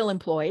 still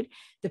employed.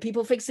 The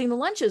people fixing the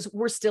lunches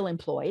were still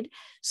employed.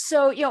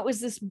 So, it was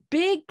this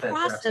big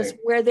process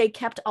where they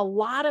kept a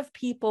lot of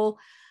people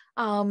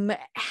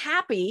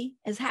happy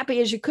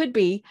as you could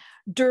be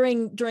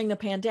during the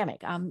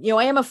pandemic. I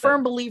am a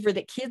firm believer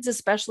that kids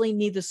especially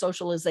need the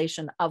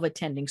socialization of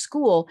attending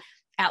school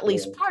at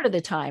least part of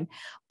the time.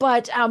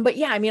 But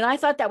yeah, I mean, I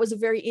thought that was a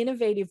very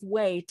innovative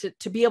way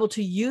to be able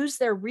to use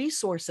their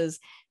resources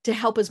to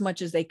help as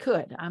much as they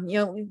could.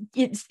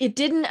 It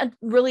didn't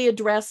really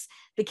address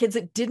the kids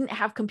that didn't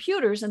have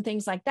computers and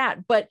things like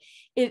that, but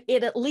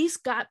it at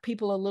least got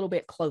people a little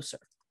bit closer.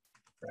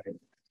 Right.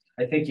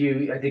 I think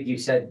you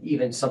said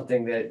even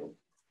something that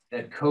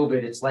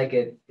COVID, it's like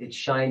it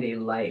shined a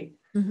light.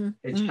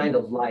 It shined a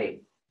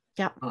light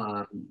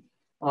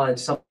on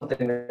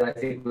something that I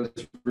think was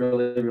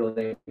really,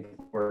 really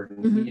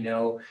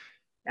important.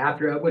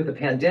 After with the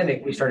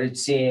pandemic, we started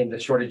seeing the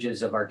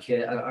shortages of our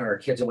kids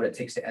and what it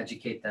takes to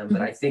educate them.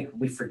 But I think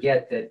we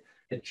forget that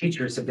the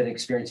teachers have been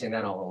experiencing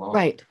that all along.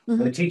 Right. When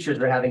the teachers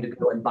are having to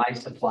go and buy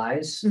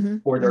supplies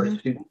for their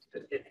students,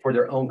 for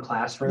their own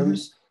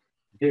classrooms.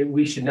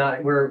 We should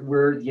not,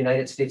 we're the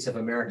United States of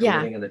America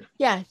living in the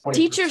 21st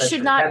Teachers should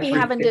century. not That's be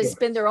having to ridiculous.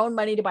 spend their own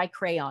money to buy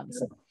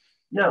crayons.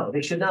 No,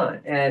 they should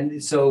not.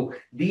 And so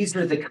these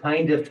are the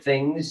kind of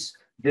things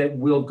that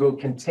will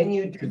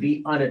continue to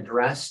be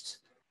unaddressed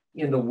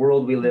in the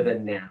world we live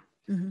in now.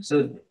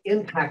 So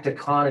impact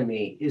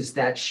economy is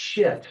that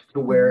shift to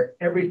where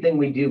everything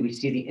we do, we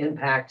see the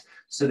impact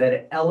so that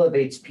it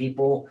elevates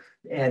people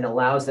and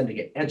allows them to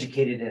get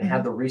educated and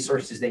have the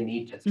resources they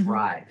need to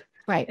thrive.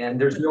 Right.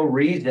 And there's no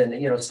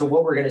reason, so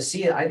what we're going to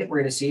see, I think we're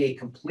going to see a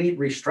complete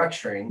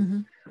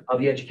restructuring of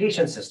the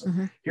education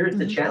system. Here's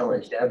the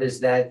challenge, Deb,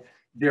 is that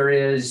there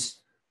is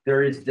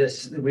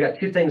this, we got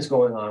two things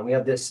going on. We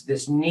have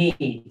this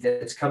need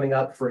that's coming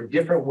up for a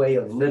different way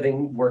of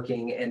living,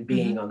 working, and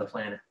being on the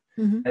planet.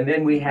 And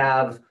then we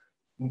have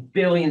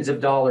billions of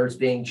dollars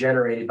being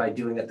generated by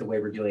doing it the way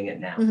we're doing it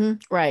now.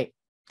 Right.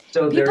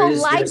 So people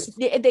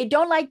they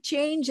don't like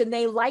change, and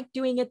they like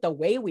doing it the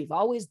way we've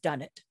always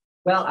done it.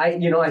 Well,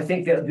 I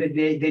think that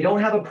they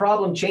don't have a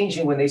problem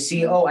changing when they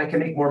see, I can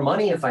make more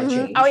money if I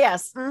change. Oh,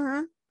 yes.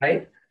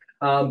 Right.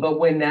 But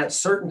when that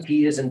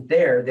certainty isn't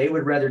there, they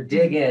would rather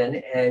dig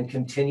in and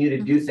continue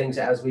to do things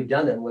as we've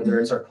done them, whether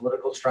it's our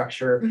political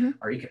structure,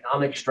 our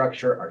economic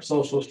structure, our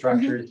social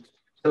structures.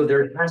 So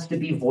there has to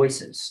be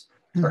voices.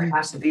 There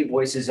has to be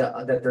voices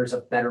that there's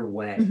a better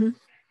way.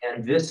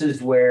 And this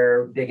is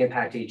where Big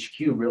Impact HQ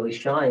really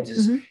shines,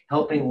 is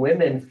helping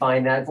women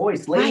find that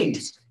voice.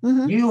 Ladies,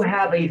 you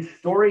have a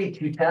story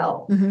to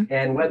tell.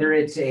 And whether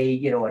it's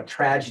a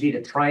tragedy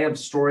to triumph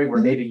story where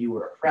maybe you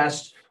were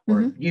oppressed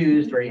or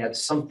abused, or you had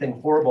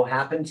something horrible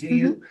happen to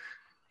you,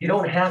 you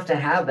don't have to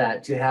have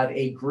that to have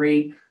a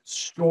great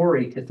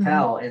story to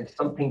tell and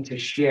something to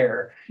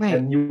share.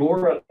 And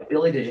your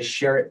ability to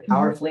share it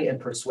powerfully and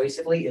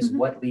persuasively is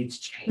what leads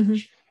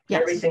change.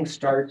 Everything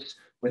starts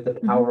with the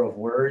power of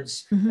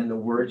words and the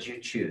words you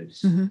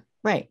choose.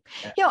 Right.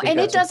 And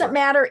it doesn't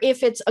matter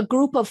if it's a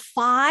group of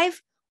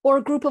 5 or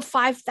a group of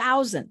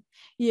 5,000,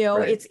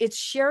 it's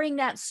sharing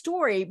that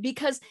story,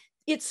 because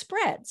it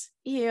spreads,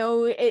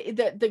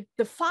 the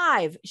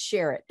 5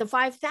 share it, the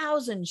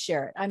 5,000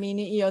 share it. I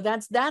mean,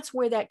 that's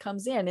where that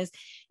comes in is,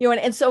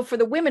 and so for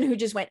the women who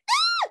just went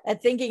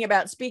at thinking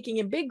about speaking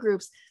in big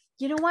groups,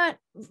 you know what,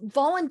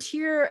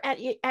 volunteer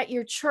at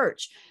your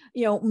church,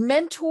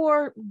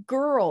 mentor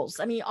girls.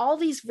 I mean, all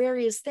these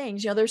various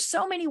things, there's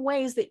so many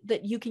ways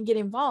that you can get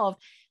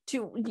involved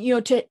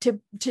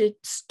to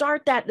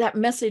start that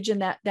message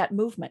and that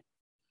movement.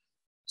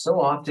 So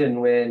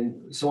often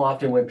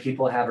when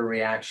people have a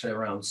reaction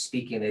around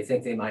speaking, they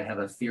think they might have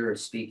a fear of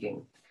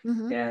speaking.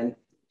 And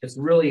it's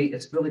really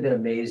been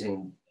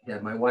amazing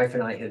that my wife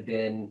and I have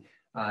been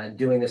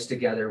doing this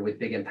together with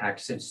Big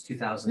Impact since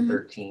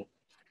 2013.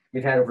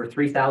 We've had over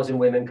 3,000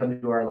 women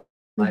come to our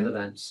live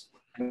events.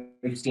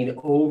 We've seen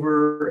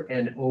over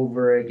and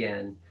over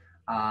again,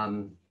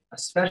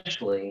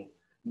 especially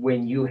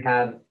when you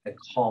have a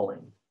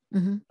calling,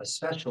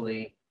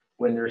 especially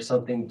when there's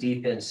something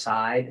deep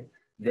inside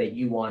that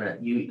you want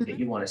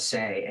to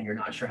say and you're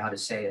not sure how to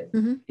say it.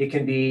 It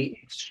can be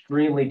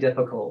extremely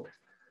difficult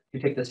to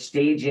take the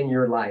stage in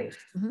your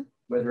life,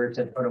 whether it's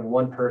in front of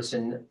one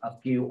person, a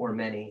few, or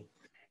many,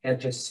 and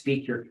to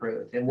speak your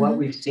truth. And what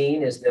we've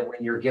seen is that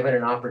when you're given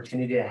an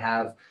opportunity to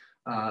have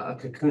a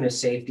cocoon of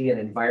safety, an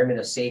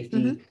environment of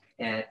safety,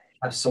 and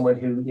have someone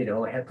who,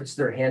 puts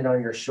their hand on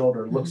your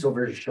shoulder, looks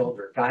over your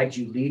shoulder, guides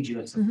you, leads you,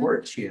 and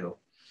supports you,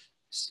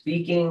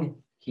 speaking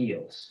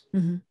heals.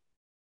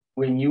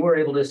 When you are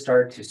able to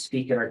start to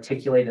speak and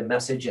articulate a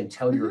message and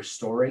tell your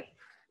story,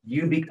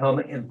 you become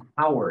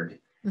empowered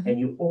and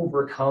you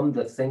overcome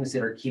the things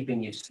that are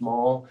keeping you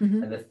small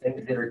and the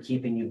things that are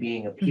keeping you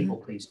being a people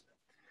pleaser.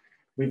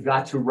 We've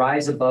got to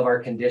rise above our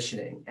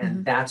conditioning.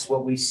 And that's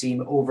what we see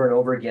over and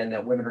over again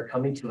that women are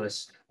coming to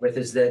us with,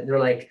 is that they're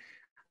like,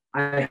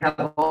 I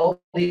have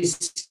all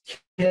these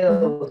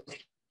skills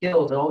and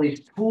all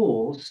these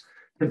tools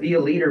to be a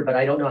leader, but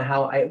I don't know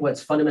how.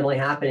 What's fundamentally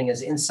happening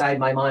is inside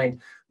my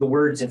mind, the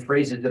words and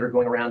phrases that are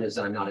going around is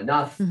I'm not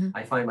enough.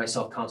 I find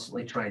myself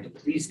constantly trying to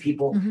please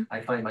people.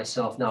 I find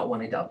myself not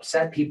wanting to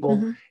upset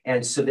people.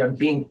 And so they're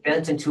being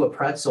bent into a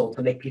pretzel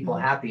to make people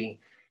happy.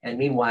 And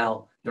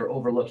meanwhile, they're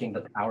overlooking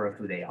the power of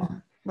who they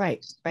are.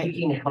 Right.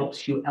 Speaking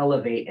helps you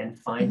elevate and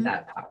find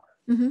that power.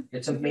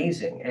 It's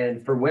amazing.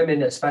 And for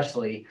women,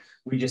 especially,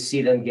 we just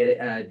see them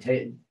get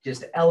to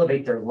just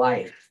elevate their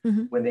life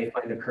when they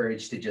find the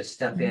courage to just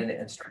step in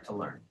and start to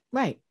learn.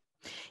 Right.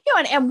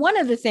 And one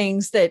of the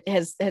things that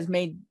has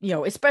made,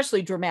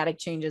 especially dramatic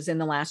changes in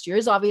the last year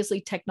is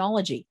obviously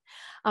technology.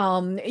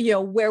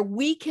 Where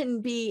we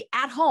can be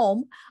at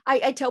home.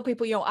 I tell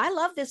people, I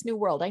love this new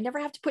world. I never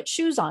have to put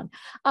shoes on.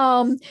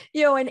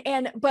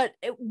 But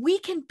we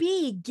can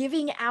be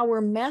giving our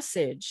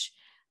message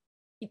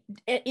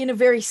in a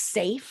very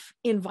safe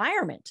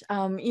environment.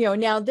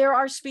 Now there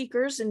are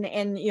speakers and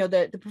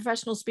the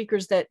professional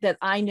speakers that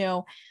I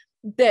know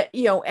that,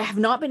 have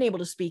not been able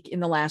to speak in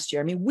the last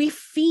year. I mean, we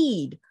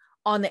feed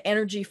on the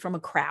energy from a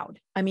crowd.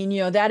 I mean,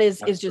 that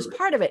is just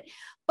part of it.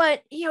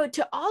 But,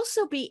 to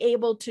also be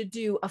able to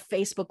do a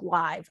Facebook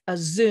Live, a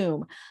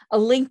Zoom, a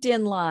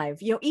LinkedIn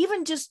Live,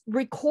 even just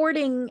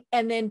recording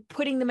and then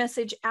putting the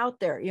message out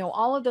there,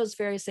 all of those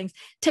various things,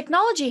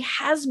 technology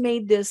has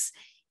made this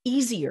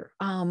easier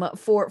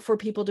for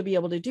people to be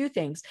able to do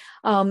things.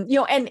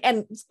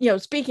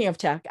 Speaking of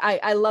tech,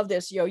 I love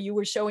this. You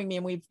were showing me,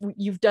 and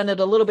you've done it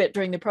a little bit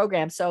during the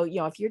program. So,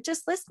 if you're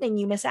just listening,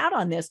 you miss out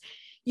on this.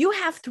 You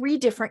have 3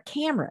 different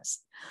cameras.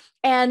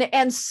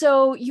 And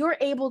so you're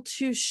able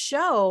to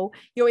show,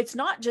 it's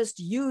not just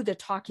you, the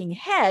talking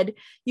head.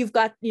 You've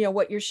got,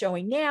 what you're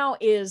showing now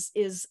is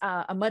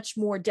a much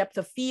more depth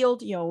of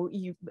field.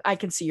 I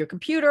can see your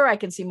computer. I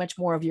can see much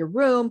more of your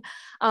room.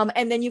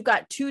 And then you've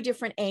got 2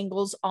 different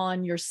angles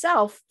on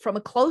yourself from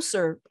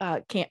closer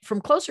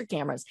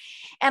cameras.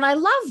 And I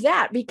love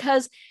that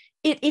because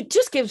it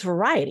just gives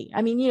variety.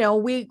 I mean,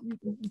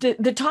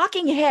 the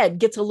talking head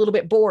gets a little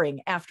bit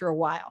boring after a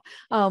while.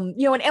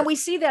 And we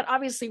see that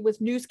obviously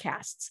with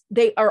newscasts.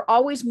 They are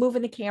always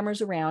moving the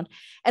cameras around.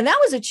 And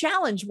that was a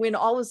challenge when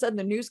all of a sudden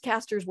the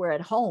newscasters were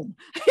at home,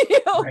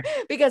 Right.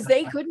 because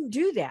they couldn't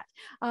do that.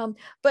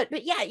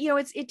 But yeah,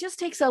 it just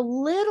takes a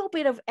little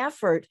bit of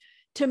effort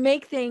to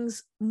make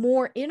things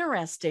more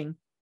interesting.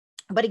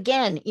 But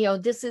again,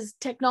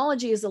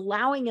 technology is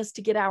allowing us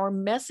to get our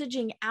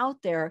messaging out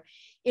there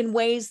in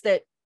ways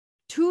that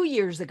 2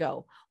 years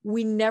ago,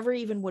 we never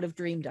even would have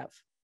dreamed of.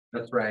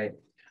 That's right.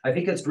 I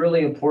think it's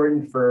really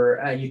important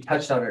you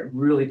touched on it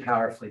really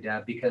powerfully,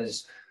 Deb,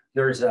 because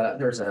there's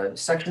a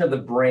section of the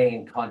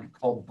brain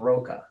called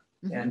Broca.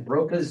 And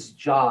Broca's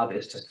job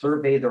is to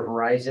survey the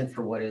horizon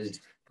for what is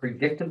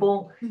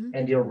predictable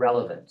and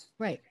irrelevant.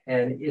 Right.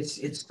 And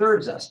it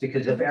serves us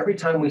because if every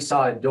time we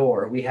saw a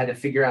door, we had to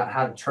figure out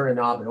how to turn a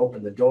knob and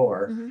open the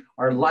door,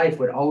 our life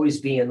would always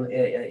be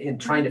in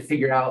trying to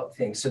figure out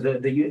things. So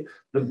the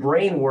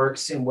brain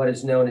works in what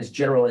is known as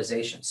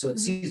generalization. So it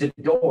sees a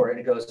door and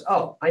it goes,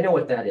 oh, I know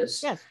what that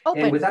is. Yes.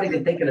 Open. And without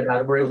even thinking about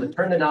it, we're able to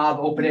turn the knob,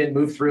 open it,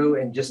 move through,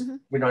 and just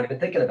we're not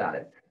even thinking about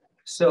it.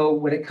 So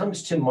when it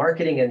comes to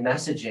marketing and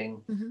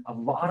messaging, a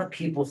lot of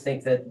people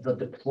think that the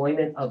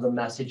deployment of the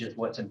message is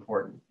what's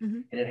important,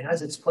 and it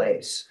has its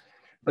place,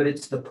 but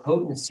it's the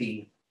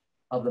potency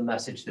of the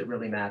message that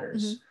really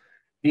matters.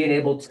 Being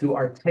able to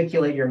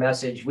articulate your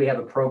message. We have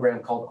a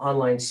program called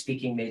Online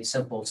Speaking Made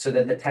Simple, so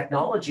that the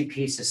technology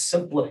piece is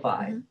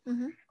simplified.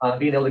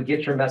 Being able to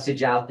get your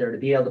message out there, to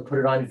be able to put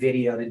it on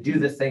video, to do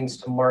the things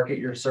to market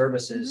your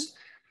services.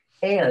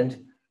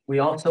 And we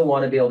also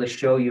want to be able to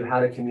show you how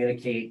to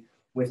communicate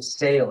with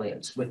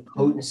salience, with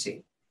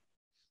potency,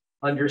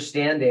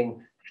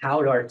 understanding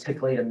how to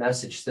articulate a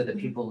message so that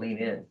people lean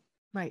in,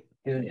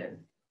 tune in,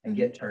 and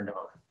get turned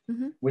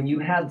on. When you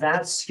have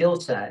that skill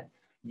set,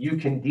 you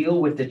can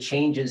deal with the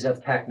changes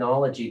of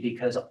technology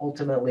because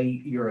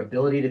ultimately your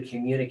ability to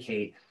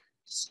communicate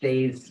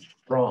stays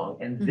strong.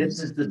 And this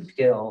is the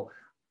skill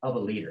of a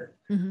leader.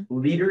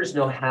 Leaders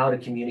know how to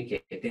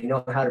communicate. They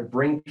know how to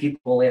bring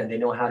people in. They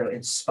know how to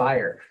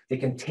inspire. They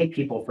can take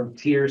people from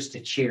tears to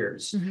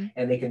cheers,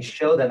 and they can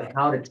show them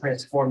how to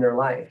transform their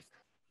life.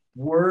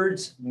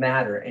 Words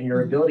matter, and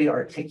your ability to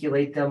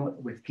articulate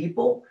them with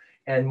people,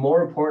 and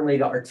more importantly,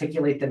 to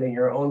articulate them in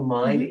your own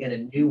mind in a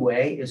new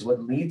way is what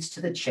leads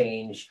to the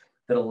change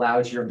that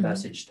allows your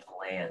message to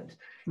land.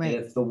 Right.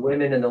 And if the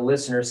women and the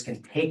listeners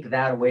can take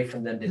that away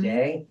from them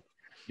today,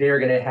 they're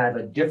going to have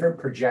a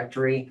different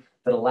trajectory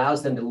that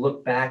allows them to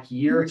look back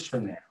years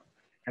from now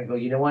and go,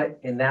 you know what,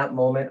 in that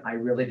moment, I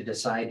really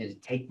decided to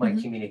take my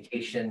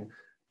communication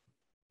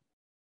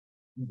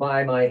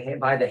by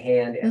the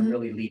hand and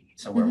really lead me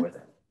somewhere with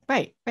it.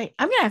 Right. I'm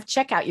going to have to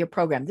check out your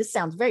program. This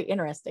sounds very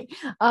interesting.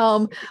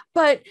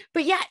 But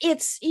yeah,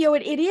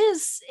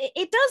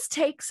 it does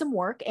take some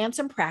work and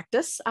some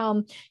practice.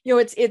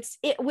 It's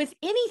with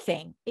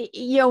anything,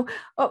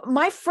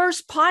 my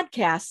first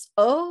podcast,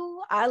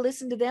 I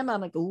listened to them.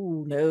 I'm like,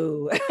 oh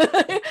no,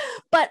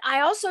 but I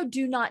also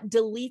do not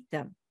delete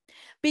them,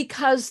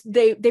 because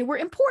they were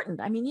important.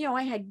 I mean,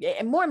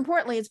 and more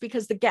importantly, it's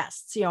because the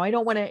guests, I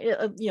don't want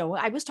to,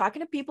 I was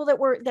talking to people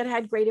that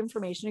had great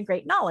information and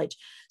great knowledge.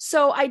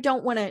 So I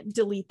don't want to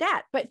delete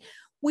that. But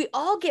we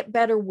all get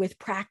better with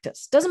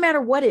practice. Doesn't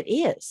matter what it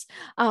is,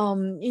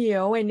 you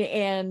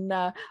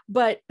know,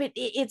 but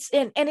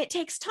it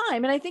takes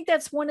time. And I think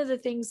that's one of the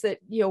things that,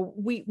 you know,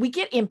 we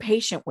get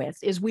impatient with,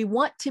 is we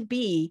want to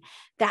be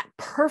that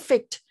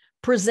perfect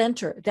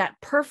presenter, that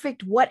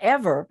perfect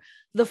whatever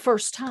the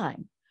first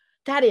time.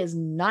 That is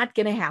not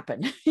going to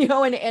happen, you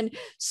know, and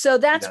so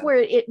that's where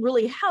it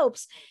really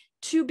helps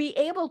to be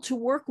able to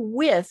work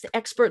with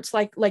experts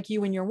like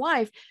you and your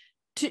wife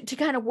to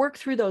kind of work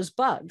through those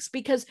bugs,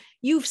 because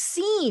you've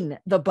seen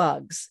the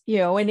bugs, you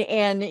know,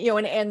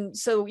 and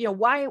so, you know,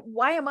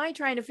 why am I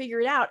trying to figure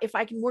it out if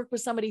I can work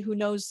with somebody who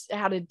knows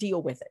how to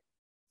deal with it?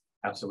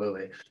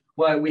 Absolutely.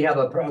 Well, we have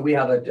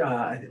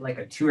a like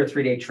a 2 or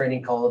 3 day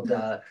training called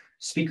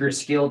speaker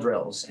skill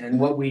drills. And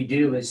what we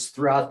do is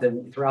throughout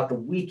the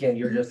weekend,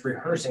 you're just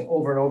rehearsing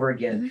over and over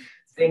again,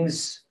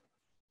 things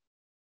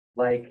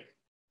like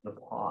the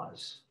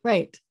pause.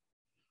 Right.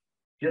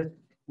 Just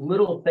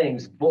little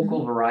things,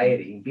 vocal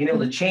variety, being able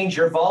to change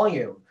your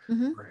volume,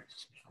 or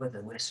speak with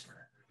a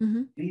whisper.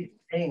 These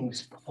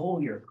things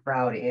pull your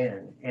crowd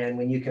in. And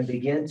when you can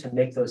begin to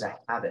make those a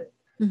habit,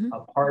 a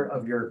part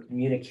of your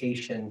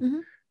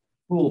communication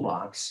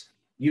toolbox,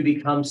 you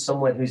become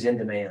someone who's in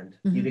demand.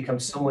 You become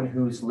someone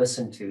who's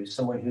listened to,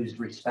 someone who's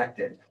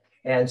respected.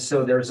 And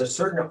so there's a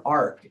certain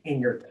arc in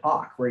your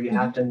talk where you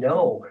have to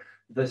know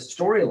the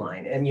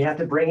storyline, and you have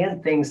to bring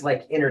in things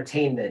like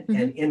entertainment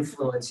and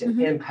influence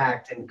and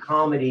impact and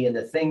comedy and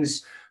the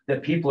things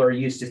that people are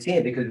used to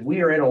seeing, because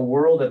we are in a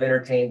world of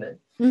entertainment.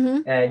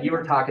 And you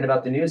were talking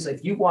about the news.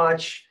 If you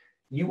watch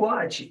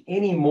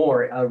any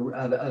more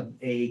of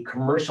a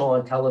commercial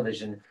on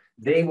television,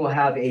 they will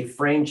have a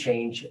frame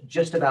change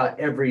just about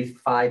every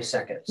 5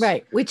 seconds.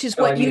 Right, which is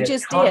what you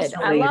just did.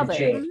 I love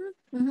it.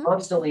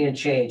 Constantly in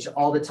change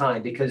all the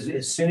time, because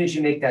as soon as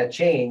you make that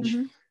change,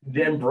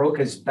 then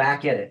Broca's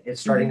back in it. It's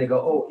starting to go,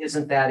 oh,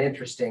 isn't that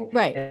interesting?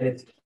 Right. And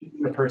it's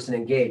keeping the person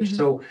engaged.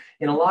 So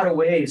in a lot of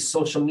ways,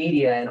 social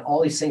media and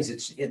all these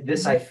things,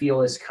 this I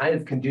feel is kind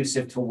of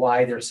conducive to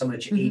why there's so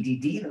much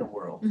ADD in the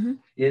world,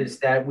 is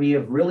that we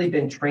have really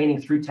been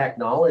training through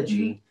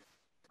technology,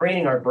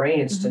 training our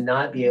brains to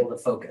not be able to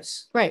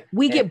focus. Right.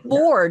 We get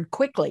bored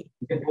quickly.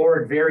 We get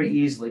bored very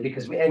easily,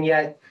 because and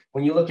yet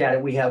when you look at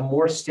it, we have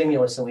more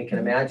stimulus than we can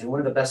imagine.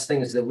 One of the best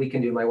things that we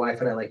can do, my wife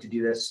and I like to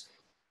do this,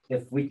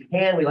 if we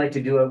can, we like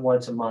to do it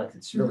once a month.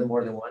 It's really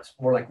more than once,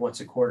 more like once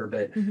a quarter,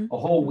 but a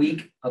whole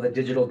week of a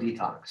digital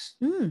detox.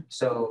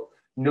 So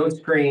no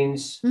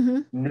screens,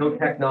 no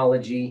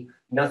technology,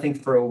 nothing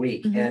for a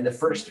week. And the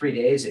first 3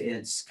 days,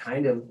 it's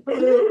kind of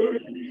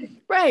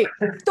right.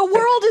 The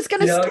world is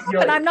going to stop,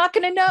 and I'm not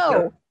going to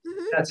know.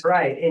 That's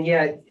right. And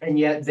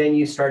yet then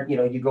you start,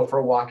 you go for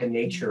a walk in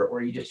nature,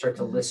 or you just start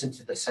to listen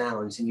to the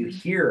sounds, and you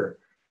hear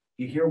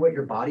what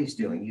your body's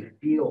doing. You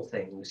feel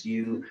things.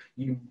 You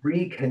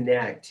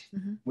reconnect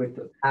with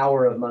the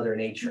power of Mother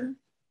Nature,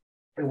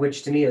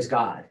 which to me is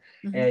God.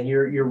 And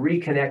you're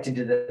reconnecting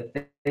to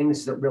the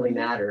things that really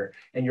matter,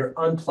 and you're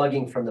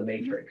unplugging from the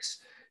matrix.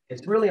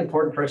 It's really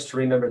important for us to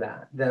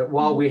remember that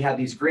while we have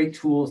these great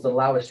tools that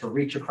allow us to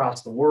reach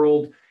across the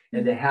world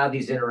and to have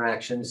these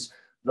interactions,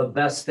 the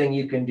best thing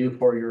you can do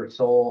for your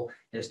soul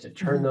is to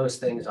turn those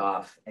things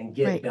off and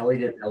get belly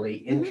to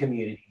belly in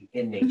community,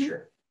 in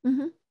nature.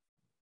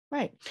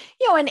 Right.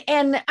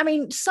 And I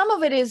mean, some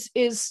of it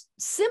is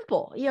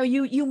simple.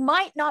 You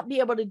might not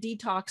be able to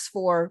detox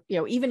for,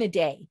 even a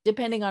day,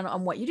 depending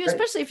on what you do,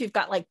 especially if you've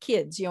got like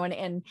kids,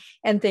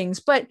 and things,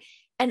 but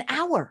an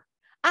hour,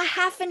 a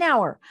half an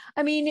hour.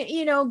 I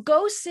mean,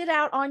 go sit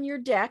out on your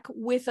deck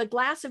with a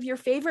glass of your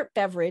favorite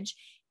beverage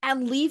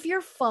and leave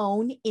your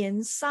phone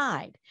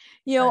inside.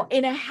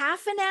 In a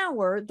half an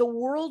hour, the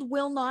world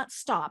will not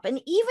stop.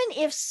 And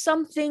even if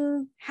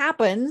something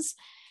happens,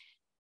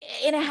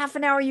 in a half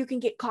an hour, you can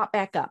get caught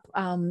back up,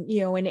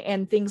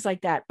 and things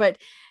like that. But,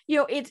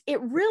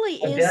 it really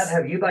is. Deb,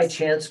 have you by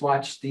chance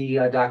watched the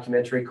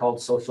documentary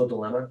called Social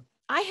Dilemma?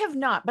 I have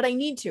not, but I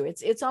need to.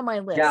 It's on my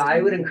list. Yeah,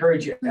 I would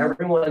encourage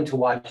everyone to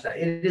watch that.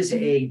 It is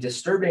a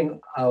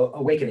disturbing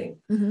awakening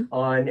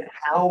on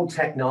how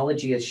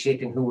technology is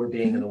shaping who we're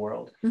being in the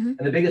world. And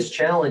the biggest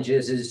challenge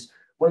is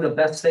one of the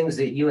best things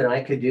that you and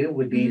I could do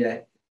would be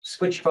to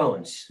switch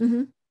phones.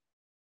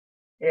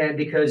 And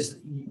because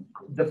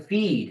the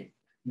feed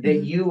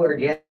that you are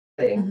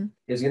getting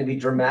is going to be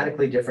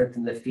dramatically different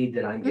than the feed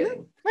that I'm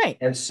getting. Right.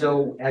 And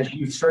so as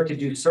you start to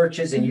do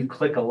searches and you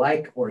click a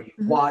like, or you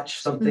watch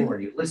something, or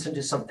you listen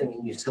to something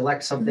and you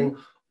select something,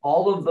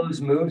 all of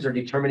those moves are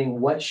determining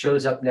what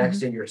shows up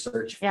next in your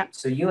search feed.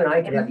 So you and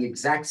I can have the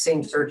exact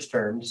same search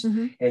terms,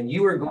 and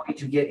you are going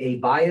to get a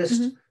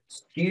biased,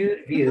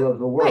 skewed view of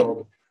the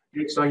world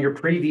based on your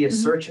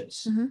previous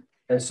searches.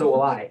 And so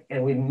will I.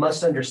 And we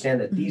must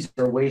understand that these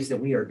are ways that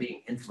we are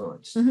being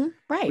influenced.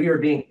 We are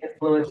being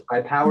influenced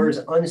by powers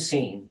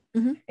unseen.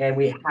 And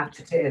we have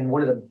to, and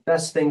one of the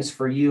best things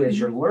for you as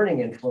you're learning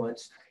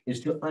influence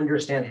is to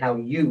understand how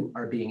you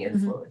are being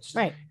influenced.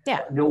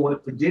 Know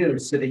what to do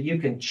so that you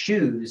can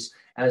choose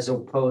as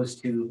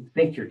opposed to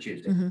think you're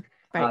choosing.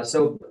 Right.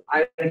 So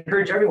I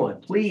encourage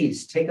everyone,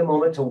 please take a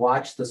moment to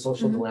watch The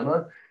Social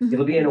Dilemma.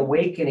 It'll be an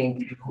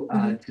awakening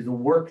to the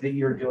work that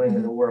you're doing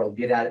in the world,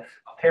 be that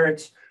a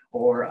parent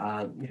or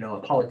a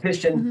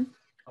politician,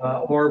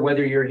 or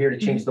whether you're here to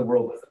change the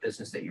world with the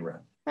business that you run.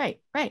 Right.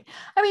 Right.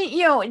 I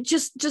mean,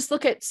 just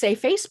look at, say,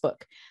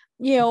 Facebook.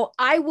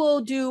 I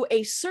will do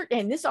a certain,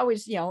 and this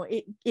always,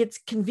 it's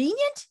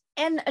convenient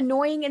and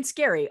annoying and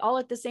scary all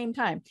at the same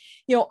time.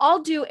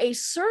 I'll do a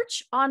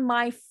search on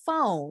my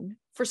phone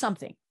for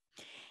something,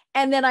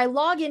 and then I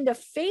log into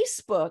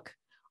Facebook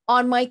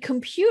on my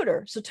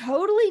computer. So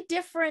totally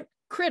different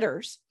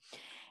critters,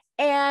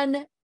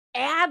 and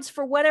ads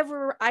for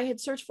whatever I had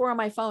searched for on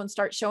my phone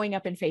start showing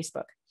up in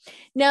Facebook.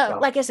 Now,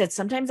 like I said,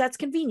 sometimes that's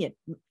convenient.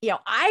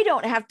 I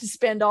don't have to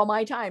spend all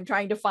my time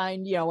trying to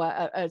find,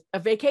 a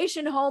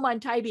vacation home on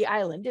Tybee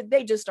Island.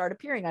 They just start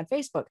appearing on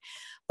Facebook.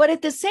 But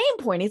at the same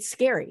point, it's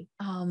scary.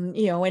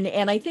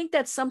 And I think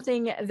that's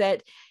something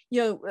that,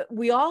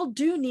 we all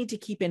do need to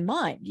keep in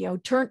mind.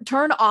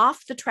 Turn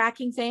off the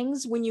tracking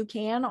things when you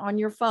can on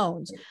your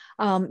phones.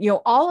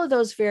 All of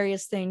those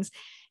various things.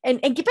 And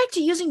get back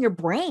to using your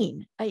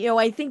brain.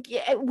 I think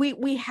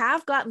we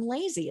have gotten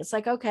lazy. It's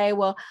like, okay,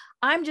 well,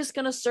 I'm just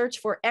going to search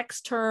for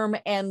X term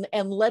and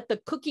let the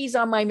cookies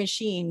on my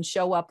machine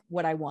show up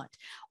what I want.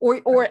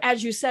 Or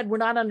as you said, we're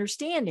not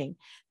understanding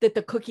that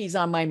the cookies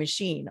on my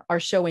machine are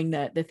showing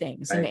the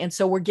things. Right. And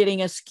so we're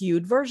getting a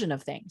skewed version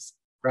of things.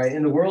 Right.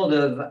 In the world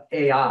of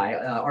AI,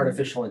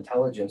 artificial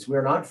intelligence,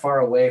 we're not far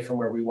away from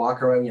where we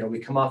walk around. We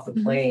come off the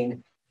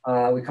plane.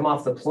 We come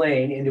off the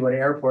plane into an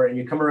airport, and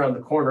you come around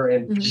the corner,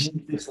 and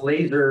this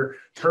laser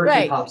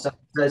person pops up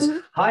and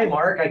says, "Hi,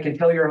 Mark, I can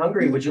tell you're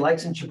hungry. Would you like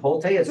some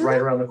Chipotle? It's right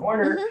around the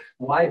corner."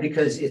 Why?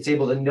 Because it's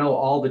able to know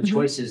all the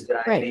choices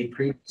that I made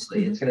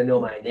previously. It's going to know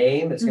my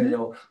name. It's going to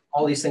know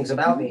all these things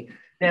about me.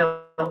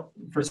 Now,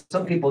 for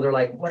some people, they're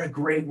like, "What a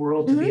great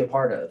world to be a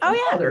part of." Oh,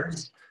 yeah.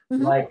 Others,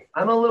 like,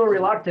 I'm a little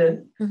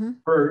reluctant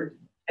for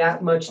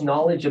that much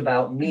knowledge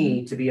about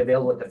me to be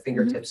available at the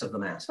fingertips of the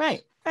masses.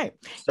 Right.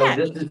 So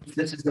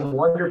this is the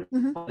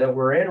wonderful that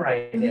we're in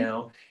right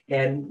now,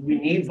 and we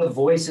need the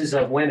voices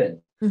of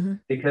women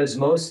because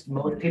most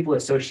people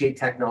associate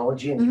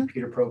technology and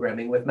computer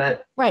programming with men.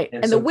 Right,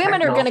 and so the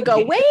women are going to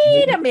go,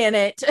 wait a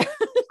minute.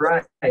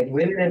 Right,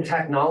 women in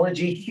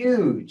technology,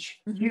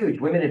 huge.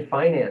 Women in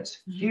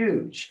finance,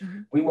 huge.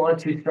 We want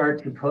to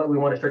start to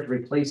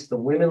replace the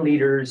women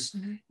leaders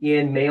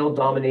in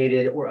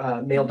male-dominated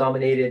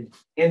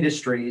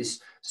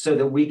industries, so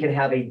that we can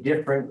have a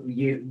different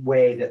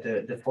way that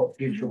the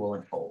future will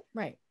unfold.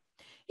 Right.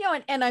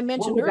 And I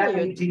mentioned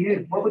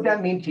earlier. What would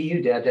that mean to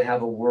you, Deb, to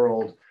have a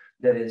world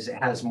that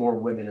has more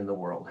women in the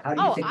world? How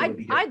do you think it would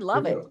be? I'd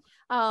love it.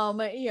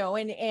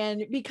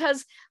 And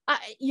because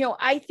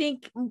I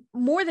think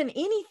more than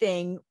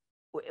anything,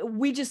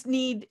 we just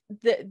need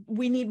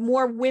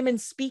more women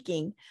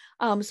speaking,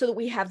 so that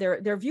we have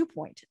their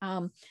viewpoint.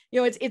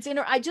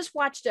 I just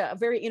watched a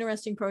very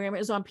interesting program. It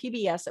was on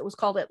PBS. It was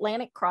called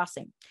Atlantic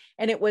Crossing,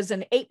 and it was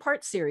an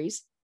 8-part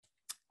series,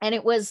 and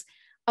it was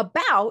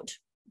about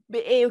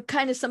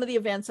kind of some of the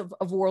events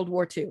of World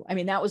War II. I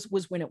mean, that was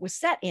when it was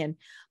set in,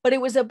 but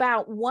it was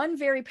about one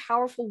very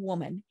powerful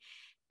woman.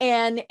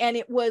 And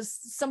it was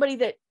somebody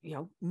that,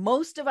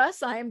 most of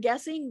us, I am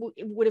guessing,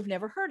 would have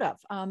never heard of.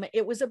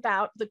 It was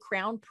about the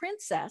crown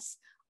princess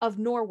of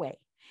Norway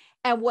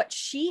and what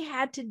she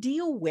had to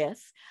deal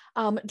with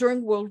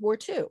during World War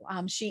II.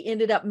 She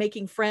ended up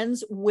making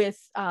friends with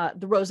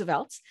the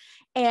Roosevelts.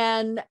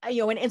 And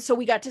so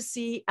we got to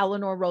see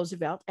Eleanor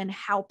Roosevelt and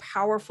how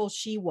powerful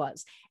she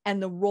was and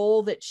the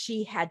role that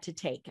she had to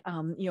take,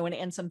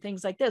 and some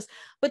things like this.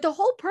 But the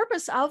whole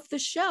purpose of the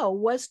show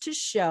was to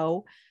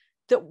show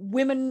that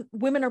women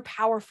are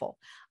powerful,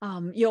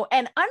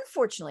 and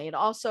unfortunately, it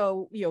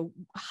also,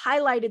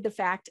 highlighted the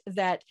fact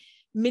that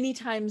many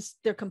times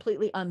they're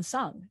completely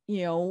unsung.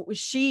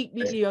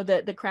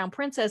 The crown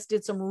princess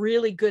did some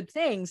really good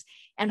things,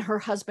 and her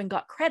husband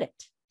got credit.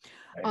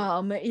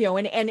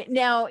 Right. And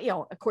now,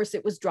 of course,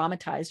 it was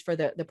dramatized for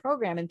the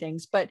program and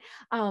things, but,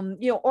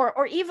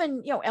 or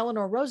even,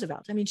 Eleanor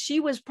Roosevelt. I mean, she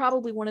was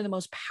probably one of the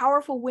most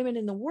powerful women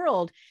in the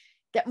world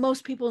that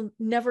most people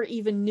never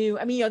even knew.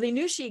 I mean, they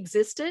knew she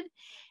existed,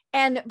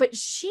 but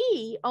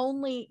she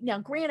only, now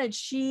granted,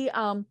 she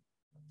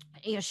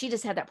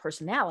just had that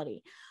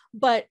personality,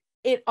 but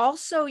it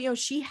also,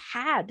 she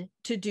had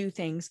to do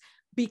things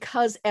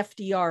because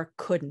FDR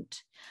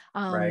couldn't,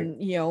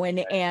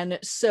 and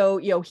so,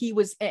 he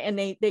was, and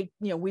they,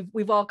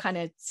 we've all kind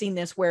of seen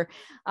this where,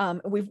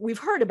 we've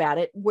heard about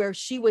it, where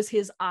she was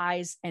his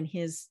eyes and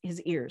his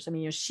ears. I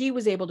mean, she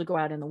was able to go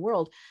out in the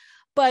world.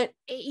 But,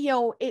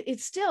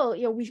 it's still,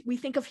 we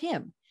think of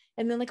him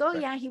and then like, oh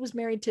yeah, he was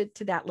married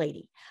to that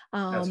lady.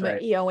 That's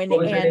right. What was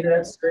the name of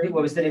that series?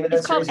 What was the name of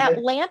that series? It's called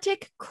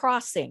Atlantic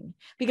Crossing,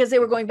 because they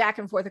were going back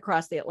and forth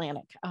across the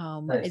Atlantic,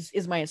 nice.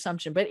 is my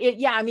assumption. But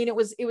it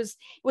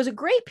was a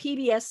great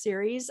PBS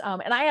series.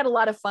 And I had a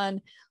lot of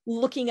fun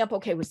looking up,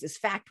 okay, was this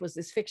fact? Was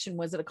this fiction?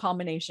 Was it a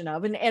combination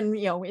of, and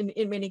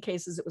in many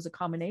cases it was a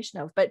combination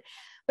of, but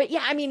but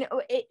yeah, I mean,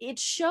 it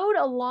showed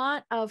a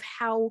lot of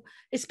how,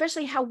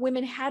 especially how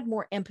women had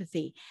more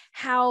empathy,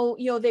 how,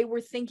 they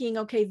were thinking,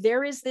 okay,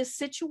 there is this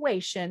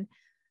situation.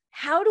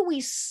 How do we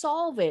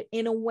solve it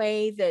in a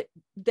way that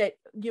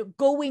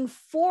going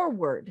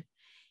forward,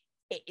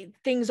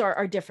 things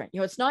are different.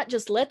 It's not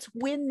just let's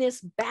win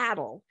this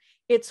battle.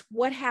 It's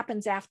what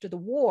happens after the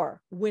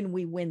war when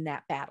we win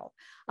that battle.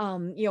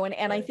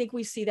 And I think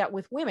we see that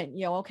with women,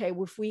 okay,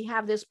 if we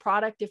have this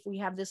product, if we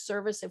have this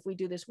service, if we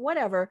do this,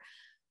 whatever,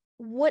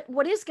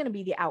 what is going to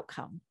be the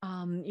outcome?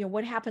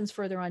 What happens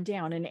further on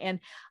down? And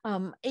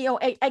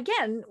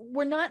again,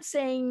 we're not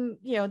saying,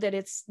 that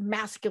it's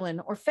masculine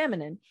or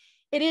feminine.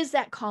 It is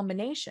that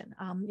combination,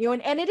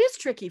 and it is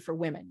tricky for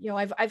women.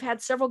 I've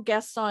had several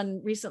guests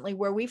on recently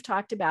where we've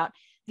talked about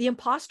the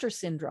imposter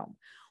syndrome,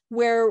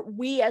 where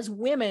we as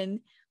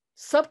women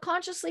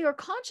subconsciously or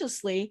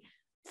consciously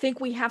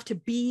think we have to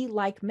be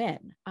like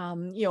men.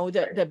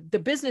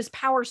 The business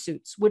power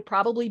suits would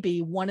probably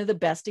be one of the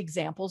best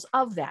examples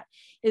of that.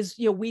 Is,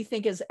 we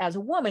think as a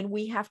woman,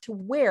 we have to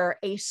wear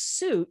a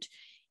suit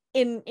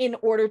in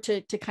order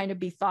to kind of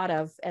be thought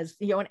of as,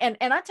 and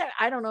I tell you,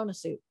 I don't own a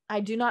suit.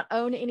 I do not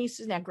own any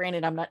suit. Now,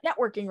 granted, I'm not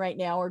networking right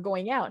now or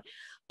going out,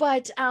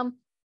 but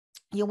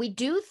we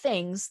do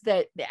things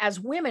that as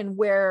women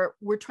where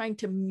we're trying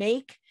to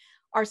make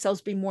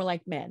ourselves be more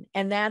like men.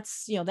 And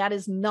that's, that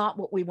is not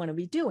what we want to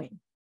be doing.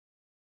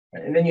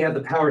 And then you have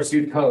the power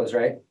suit pose,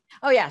 right?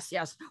 Oh, yes.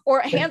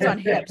 Or hands on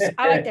hips.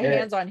 I like the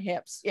hands on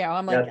hips.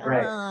 I'm like,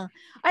 right.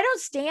 I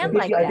don't stand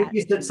like that. I think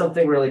you said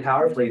something really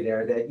powerfully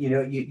there that,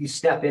 you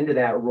step into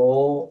that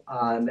role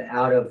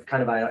out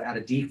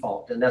of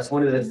default. And that's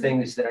one of the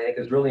things that I think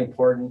is really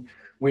important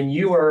when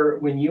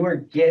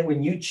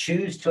you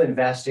choose to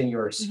invest in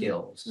your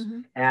skills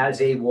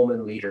as a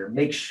woman leader.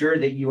 Make sure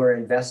that you are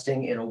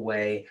investing in a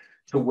way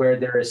to where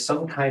there is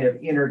some kind of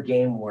inner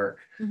game work.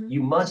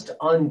 You must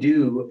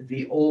undo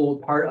the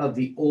old part of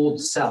the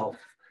old self,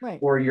 right,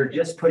 or you're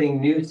just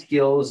putting new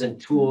skills and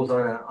tools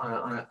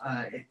on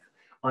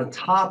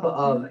top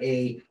of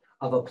a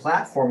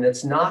platform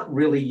that's not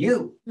really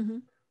you.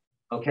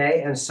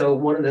 Okay, and so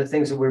one of the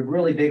things that we're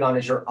really big on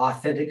is your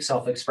authentic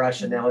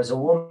self-expression. Now, as a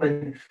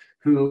woman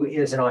who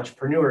is an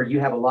entrepreneur, you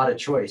have a lot of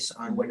choice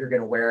on what you're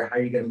going to wear, how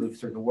you're going to move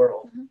through the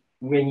world.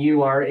 When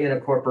you are in a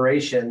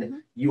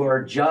corporation, you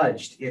are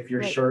judged if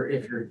your shirt,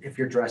 if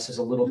your dress is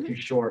a little too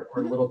short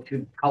or a little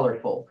too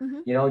colorful.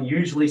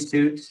 Usually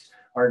suits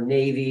are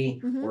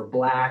navy or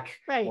black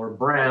or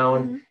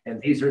brown,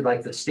 and these are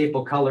like the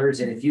staple colors.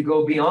 And if you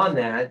go beyond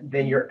that,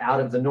 then you're out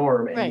of the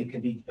norm, and you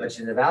can be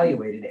judged and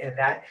evaluated. And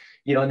that,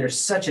 and there's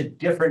such a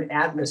different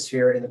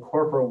atmosphere in the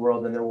corporate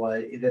world than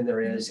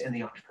there is in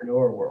the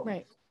entrepreneur world.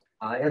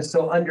 And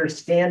so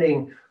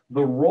understanding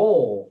the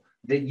role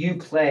that you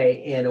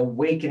play in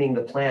awakening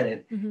the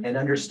planet and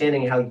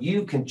understanding how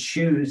you can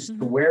choose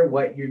to wear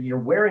what you're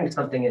wearing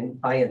something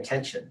by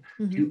intention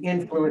to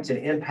influence and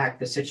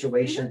impact the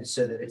situation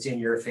so that it's in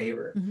your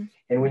favor.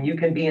 And when you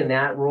can be in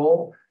that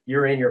role,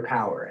 you're in your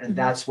power. And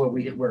that's what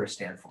we're a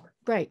stand for.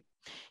 Right.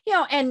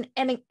 And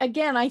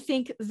again, I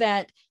think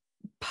that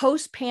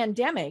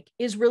post-pandemic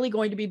is really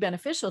going to be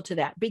beneficial to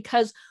that,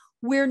 because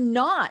we're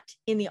not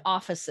in the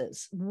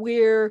offices.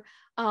 We're,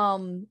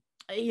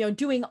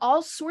 doing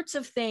all sorts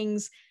of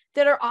things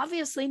that are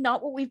obviously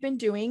not what we've been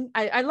doing.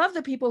 I love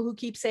the people who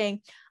keep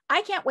saying,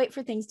 I can't wait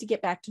for things to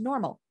get back to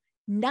normal.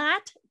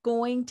 Not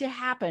going to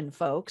happen,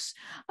 folks.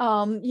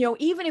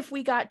 Even if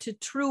we got to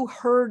true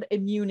herd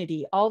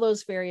immunity, all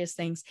those various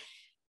things,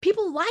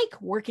 people like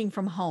working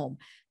from home.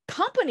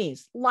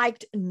 Companies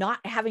liked not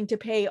having to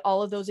pay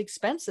all of those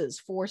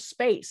expenses for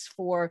space,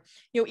 for,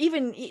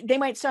 even they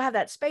might still have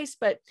that space,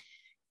 but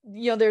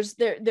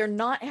they're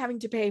not having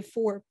to pay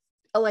for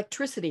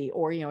electricity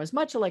or, as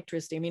much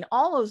electricity. I mean,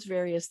 all those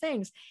various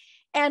things.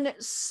 And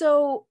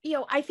so,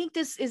 I think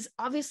this is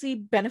obviously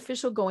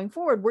beneficial going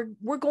forward.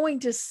 We're going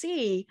to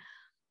see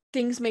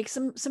things make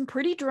some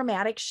pretty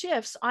dramatic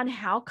shifts on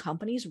how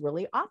companies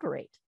really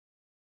operate.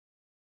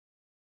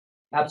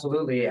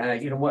 Absolutely.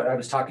 What I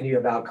was talking to you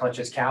about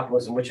conscious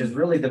capitalism, which is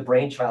really the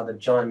brainchild of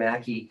John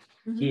Mackey.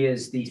 He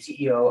is the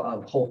CEO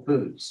of Whole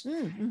Foods.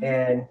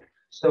 And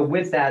so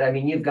with that, I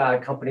mean, you've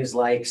got companies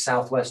like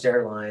Southwest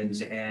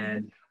Airlines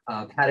and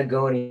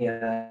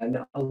Patagonia,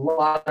 and a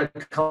lot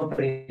of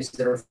companies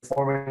that are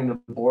forming the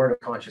board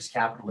of conscious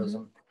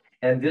capitalism.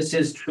 And this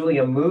is truly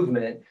a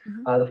movement.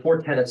 The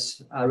four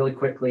tenets really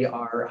quickly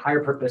are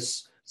higher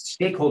purpose,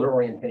 stakeholder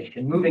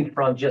orientation, moving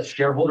from just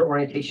shareholder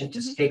orientation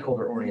to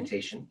stakeholder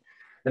orientation.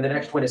 Then the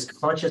next one is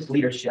conscious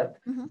leadership,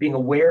 being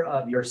aware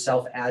of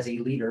yourself as a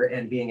leader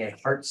and being a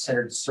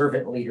heart-centered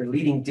servant leader,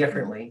 leading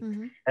differently,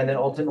 and then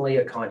ultimately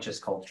a conscious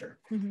culture.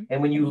 And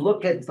when you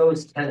look at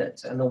those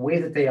tenets and the way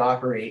that they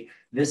operate,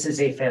 this is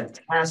a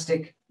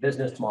fantastic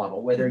business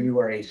model, whether you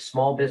are a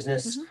small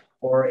business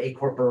or a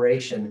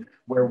corporation,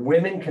 where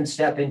women can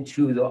step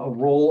into a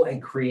role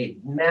and create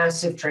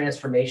massive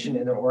transformation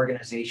in their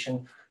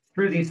organization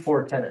through these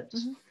four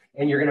tenets.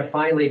 And you're going to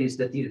find, ladies,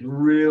 that these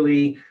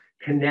really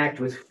connect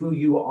with who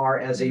you are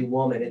as a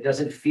woman. It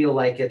doesn't feel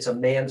like it's a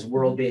man's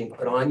world being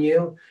put on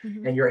you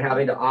and you're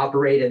having to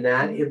operate in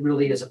that. It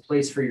really is a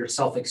place for your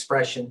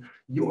self-expression,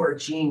 your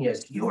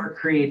genius, your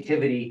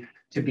creativity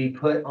to be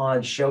put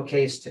on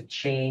showcase to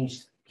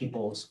change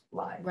people's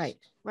lives. Right,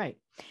 right.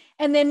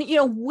 And then, you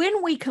know,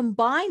 when we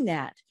combine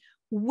that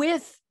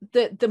with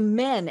the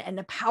men and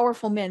the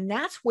powerful men,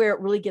 that's where it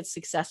really gets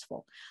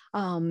successful.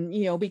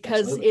 You know,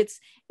 because Absolutely.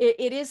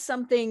 it is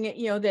something,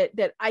 you know,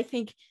 that I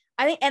think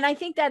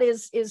that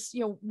is, you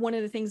know, one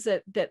of the things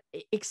that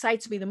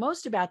excites me the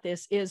most about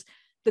this is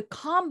the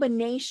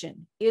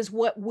combination is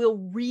what will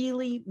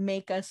really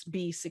make us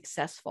be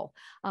successful.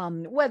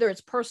 Whether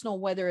it's personal,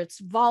 whether it's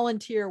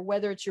volunteer,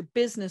 whether it's your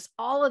business,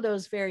 all of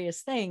those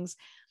various things,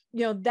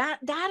 you know,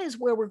 that is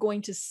where we're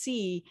going to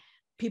see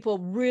people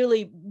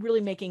really, really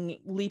making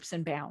leaps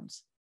and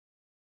bounds.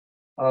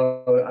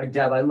 Oh,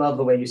 Deb, I love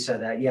the way you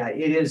said that. Yeah,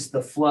 it is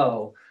the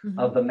flow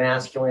of the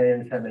masculine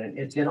and feminine.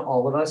 It's in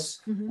all of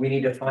us. We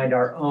need to find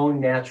our own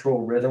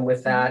natural rhythm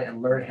with that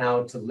and learn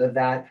how to live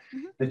that.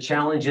 The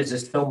challenge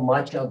is so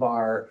much of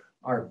our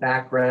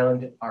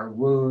background, our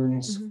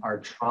wounds, our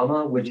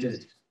trauma, which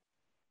is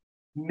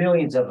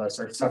millions of us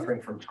are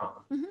suffering from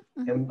trauma.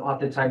 And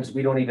oftentimes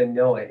we don't even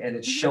know it. And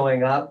it's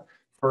showing up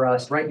for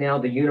us right now.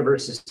 The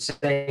universe is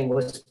saying,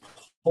 let's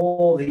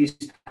pull these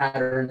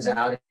patterns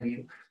out of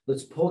you.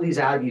 Let's pull these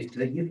out of you so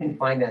that you can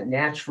find that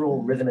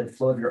natural rhythm and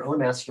flow of your own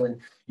masculine,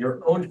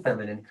 your own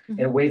feminine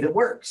in a way that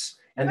works.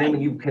 And then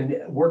when you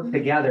can work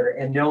together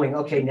and knowing,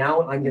 okay,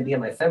 now I'm going to be in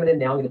my feminine,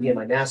 now I'm going to be in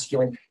my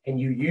masculine, and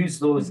you use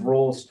those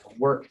roles to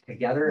work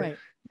together.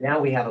 Now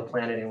we have a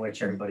planet in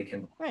which everybody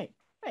can. Right.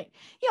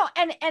 You know,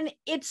 and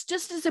it's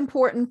just as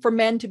important for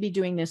men to be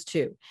doing this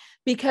too,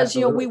 because,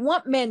 you know, we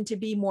want men to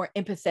be more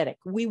empathetic.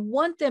 We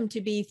want them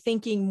to be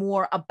thinking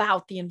more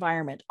about the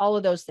environment, all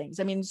of those things.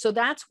 I mean, so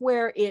that's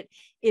where it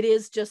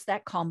is just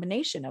that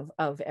combination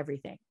of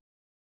everything.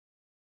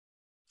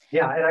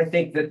 Yeah, and I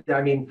think that,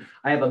 I mean,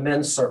 I have a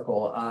men's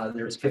circle.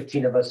 There's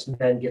 15 of us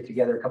men get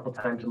together a couple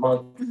times a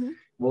month.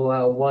 We'll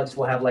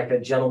have like a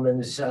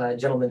gentleman's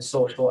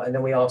social, and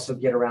then we also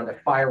get around a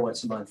fire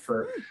once a month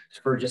for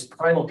just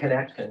primal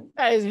connection.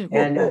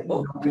 And if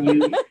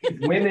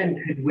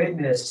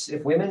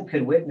women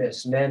could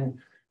witness men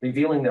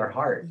revealing their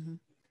heart,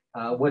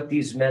 what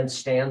these men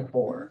stand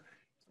for,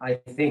 I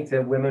think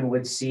that women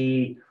would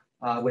see.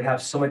 Would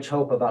have so much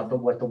hope about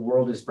what the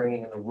world is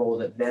bringing and the role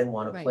that men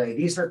want to play.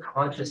 These are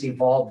conscious,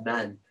 evolved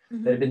men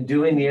that have been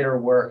doing the inner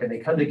work, and they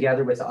come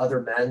together with other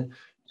men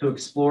to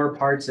explore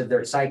parts of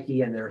their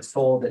psyche and their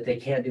soul that they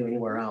can't do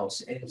anywhere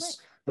else. And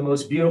it's the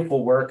most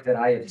beautiful work that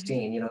I have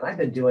seen. You know, I've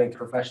been doing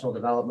professional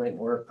development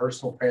work,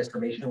 personal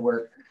transformation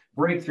work,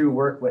 breakthrough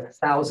work with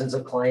thousands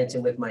of clients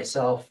and with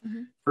myself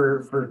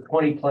for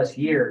 20 plus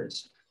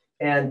years.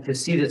 And to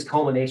see this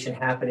culmination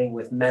happening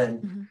with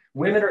men,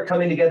 women are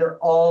coming together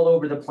all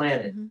over the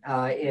planet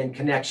in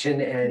connection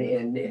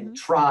and in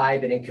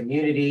tribe and in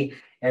community,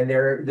 and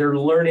they're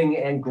learning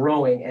and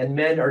growing. And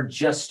men are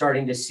just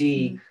starting to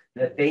see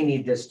that they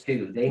need this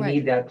too. They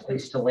need that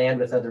place to land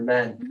with other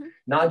men,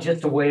 not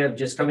just a way of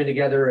just coming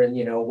together and,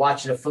 you know,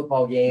 watching a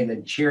football game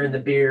and cheering the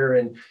beer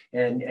and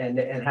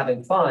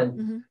having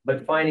fun,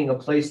 but finding a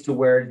place to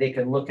where they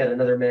can look at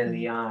another man in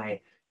the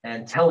eye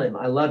and tell him,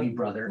 I love you,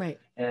 brother,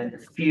 and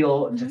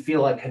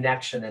feel a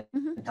connection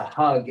and to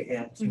hug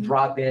and to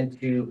drop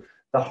into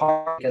the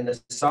heart and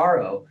the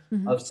sorrow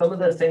of some of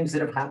the things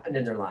that have happened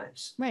in their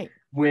lives.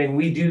 When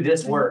we do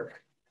this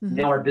work,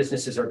 now our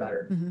businesses are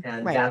better.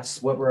 And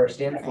that's what we're a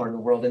stand for in the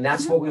world. And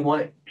that's what we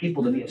want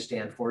people to be a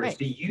stand for, is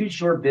to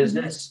use your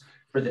business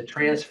for the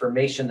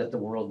transformation that the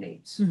world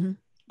needs.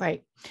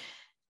 Right.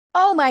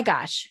 Oh my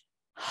gosh.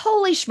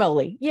 Holy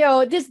schmoly. You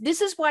know,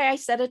 this is why I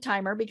set a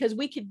timer, because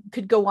we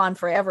could go on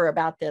forever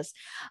about this.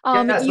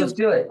 Yes, let's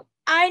do it.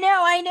 I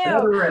know.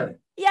 Another round.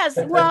 Yes.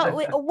 Well,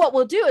 what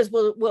we'll do is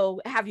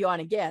we'll have you on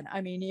again.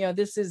 I mean, you know,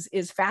 this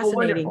is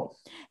fascinating. Oh,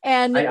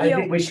 and I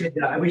think we should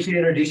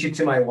introduce you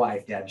to my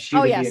wife, Deb. She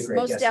would be a great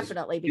most guest.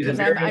 definitely, because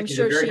I'm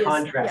sure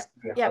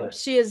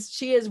she is.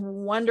 She is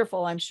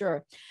wonderful, I'm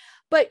sure.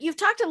 But you've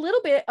talked a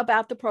little bit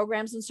about the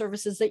programs and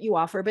services that you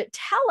offer, but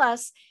tell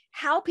us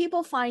how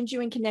people find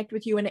you and connect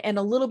with you, and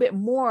a little bit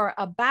more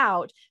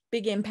about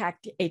Big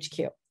Impact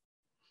HQ.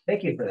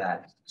 Thank you for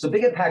that. So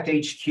Big Impact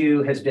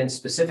HQ has been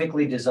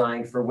specifically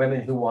designed for women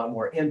who want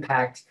more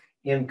impact,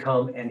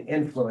 income, and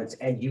influence,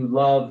 and you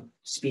love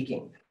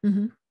speaking.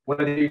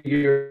 Whether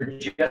you're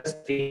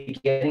just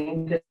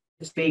beginning to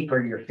speak,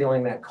 or you're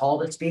feeling that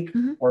call to speak,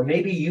 or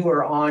maybe you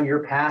are on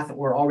your path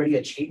or already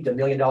achieved $1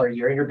 million a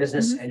year in your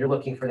business, and you're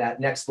looking for that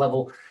next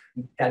level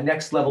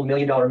 $1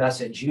 million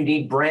message. You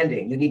need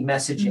branding, you need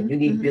messaging, you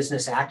need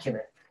business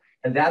acumen.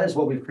 And that is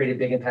what we've created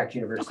Big Impact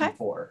University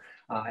for.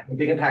 And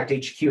Big Impact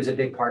HQ is a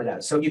big part of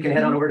that. So you can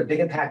head on over to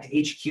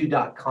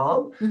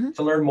bigimpacthq.com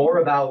to learn more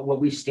about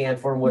what we stand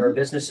for and what our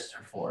businesses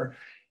are for.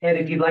 And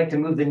if you'd like to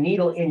move the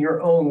needle in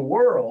your own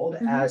world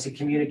as a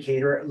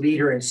communicator,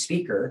 leader, and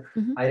speaker,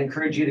 I'd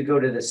encourage you to go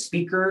to the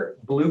Speaker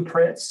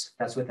Blueprints,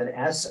 that's with an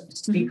S,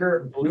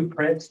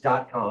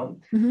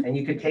 speakerblueprints.com. And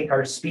you could take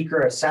our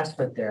speaker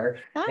assessment there,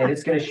 and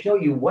it's going to show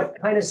you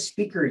what kind of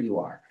speaker you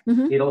are.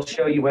 It'll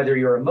show you whether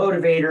you're a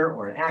motivator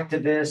or an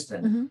activist,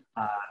 and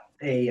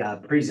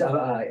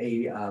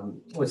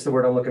what's the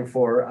word I'm looking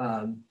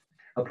for?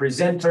 A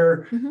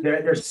presenter.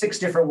 There's 6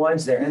 different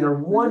ones there, and they're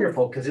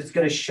wonderful because it's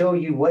going to show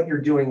you what you're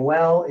doing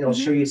well. It'll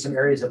show you some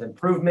areas of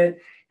improvement,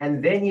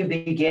 and then you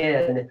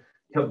begin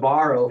to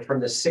borrow from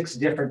the 6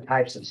 different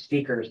types of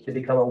speakers to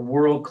become a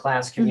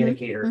world-class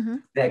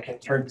communicator that can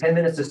turn 10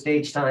 minutes of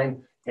stage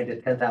time into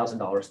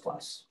 $10,000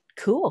 plus.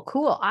 Cool,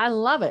 cool. I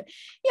love it.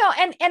 You know,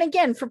 and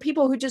again, for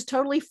people who just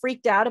totally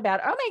freaked out about,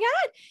 oh my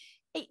God,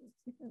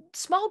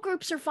 small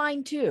groups are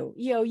fine too.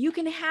 You know, you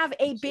can have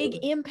a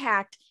big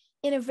impact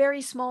in a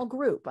very small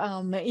group,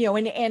 you know,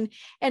 and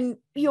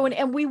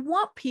we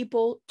want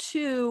people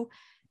to,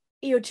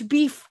 you know, to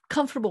be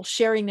comfortable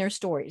sharing their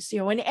stories, you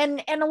know,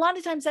 and a lot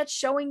of times that's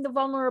showing the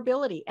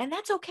vulnerability, and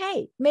that's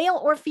okay, male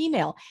or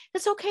female.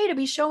 It's okay to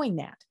be showing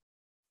that.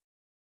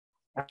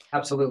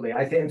 Absolutely.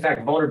 I think, in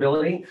fact,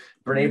 vulnerability,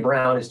 Brene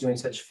Brown is doing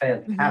such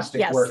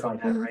fantastic work on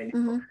that right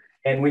now.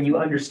 And when you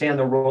understand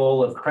the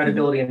role of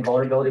credibility and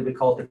vulnerability, we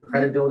call it the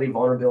credibility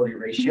vulnerability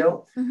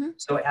ratio.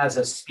 So as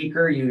a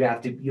speaker, you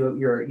have to,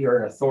 you're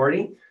an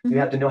authority. You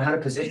have to know how to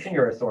position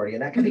your authority.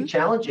 And that can be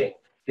challenging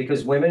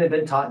because women have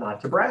been taught not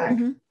to brag.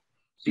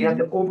 So you have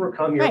to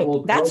overcome your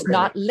old That's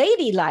programming. not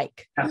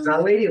ladylike. That's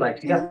not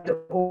ladylike. You have to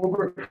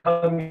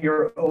overcome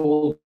your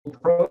old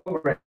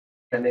programming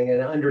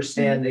and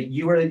understand that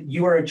you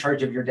are in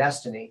charge of your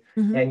destiny,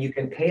 and you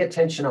can pay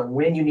attention on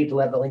when you need to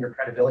level in your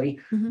credibility,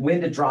 when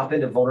to drop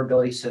into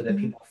vulnerability so that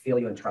people feel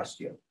you and trust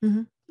you.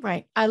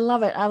 Right. I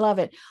love it. I love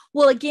it.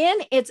 Well, again,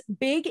 it's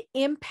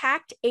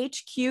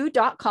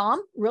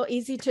BigImactHQ.com. Real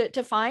easy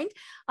to find.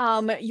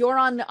 You're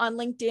on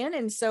LinkedIn,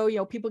 and so, you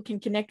know, people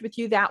can connect with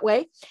you that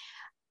way.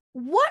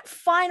 What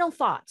final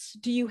thoughts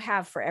do you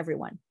have for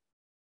everyone?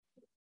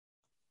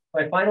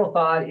 My final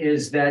thought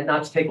is that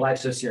not to take life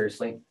so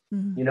seriously.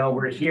 You know,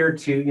 we're here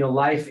to, you know,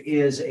 life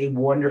is a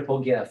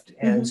wonderful gift.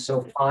 And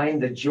so find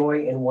the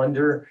joy and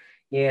wonder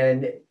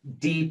in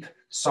deep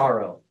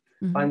sorrow.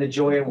 Find the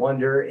joy and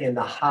wonder in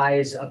the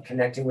highs of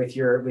connecting with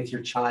your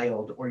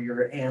child or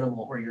your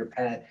animal or your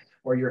pet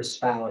or your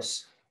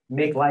spouse.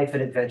 Make life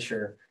an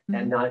adventure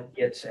and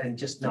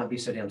just not be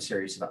so damn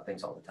serious about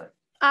things all the time.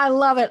 I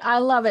love it. I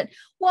love it.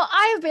 Well,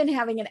 I have been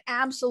having an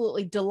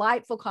absolutely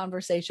delightful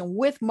conversation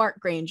with Mark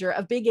Grainger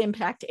of Big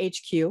Impact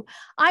HQ.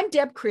 I'm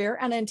Deb Creer,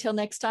 and until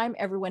next time,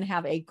 everyone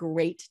have a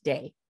great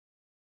day.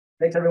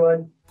 Thanks,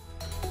 everyone.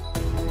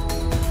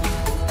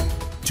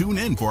 Tune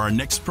in for our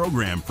next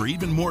program for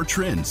even more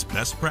trends,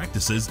 best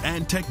practices,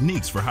 and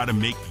techniques for how to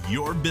make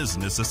your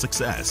business a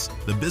success.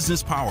 The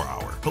Business Power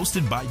Hour,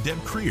 hosted by Deb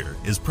Creer,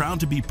 is proud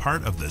to be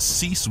part of the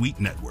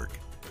C-Suite Network.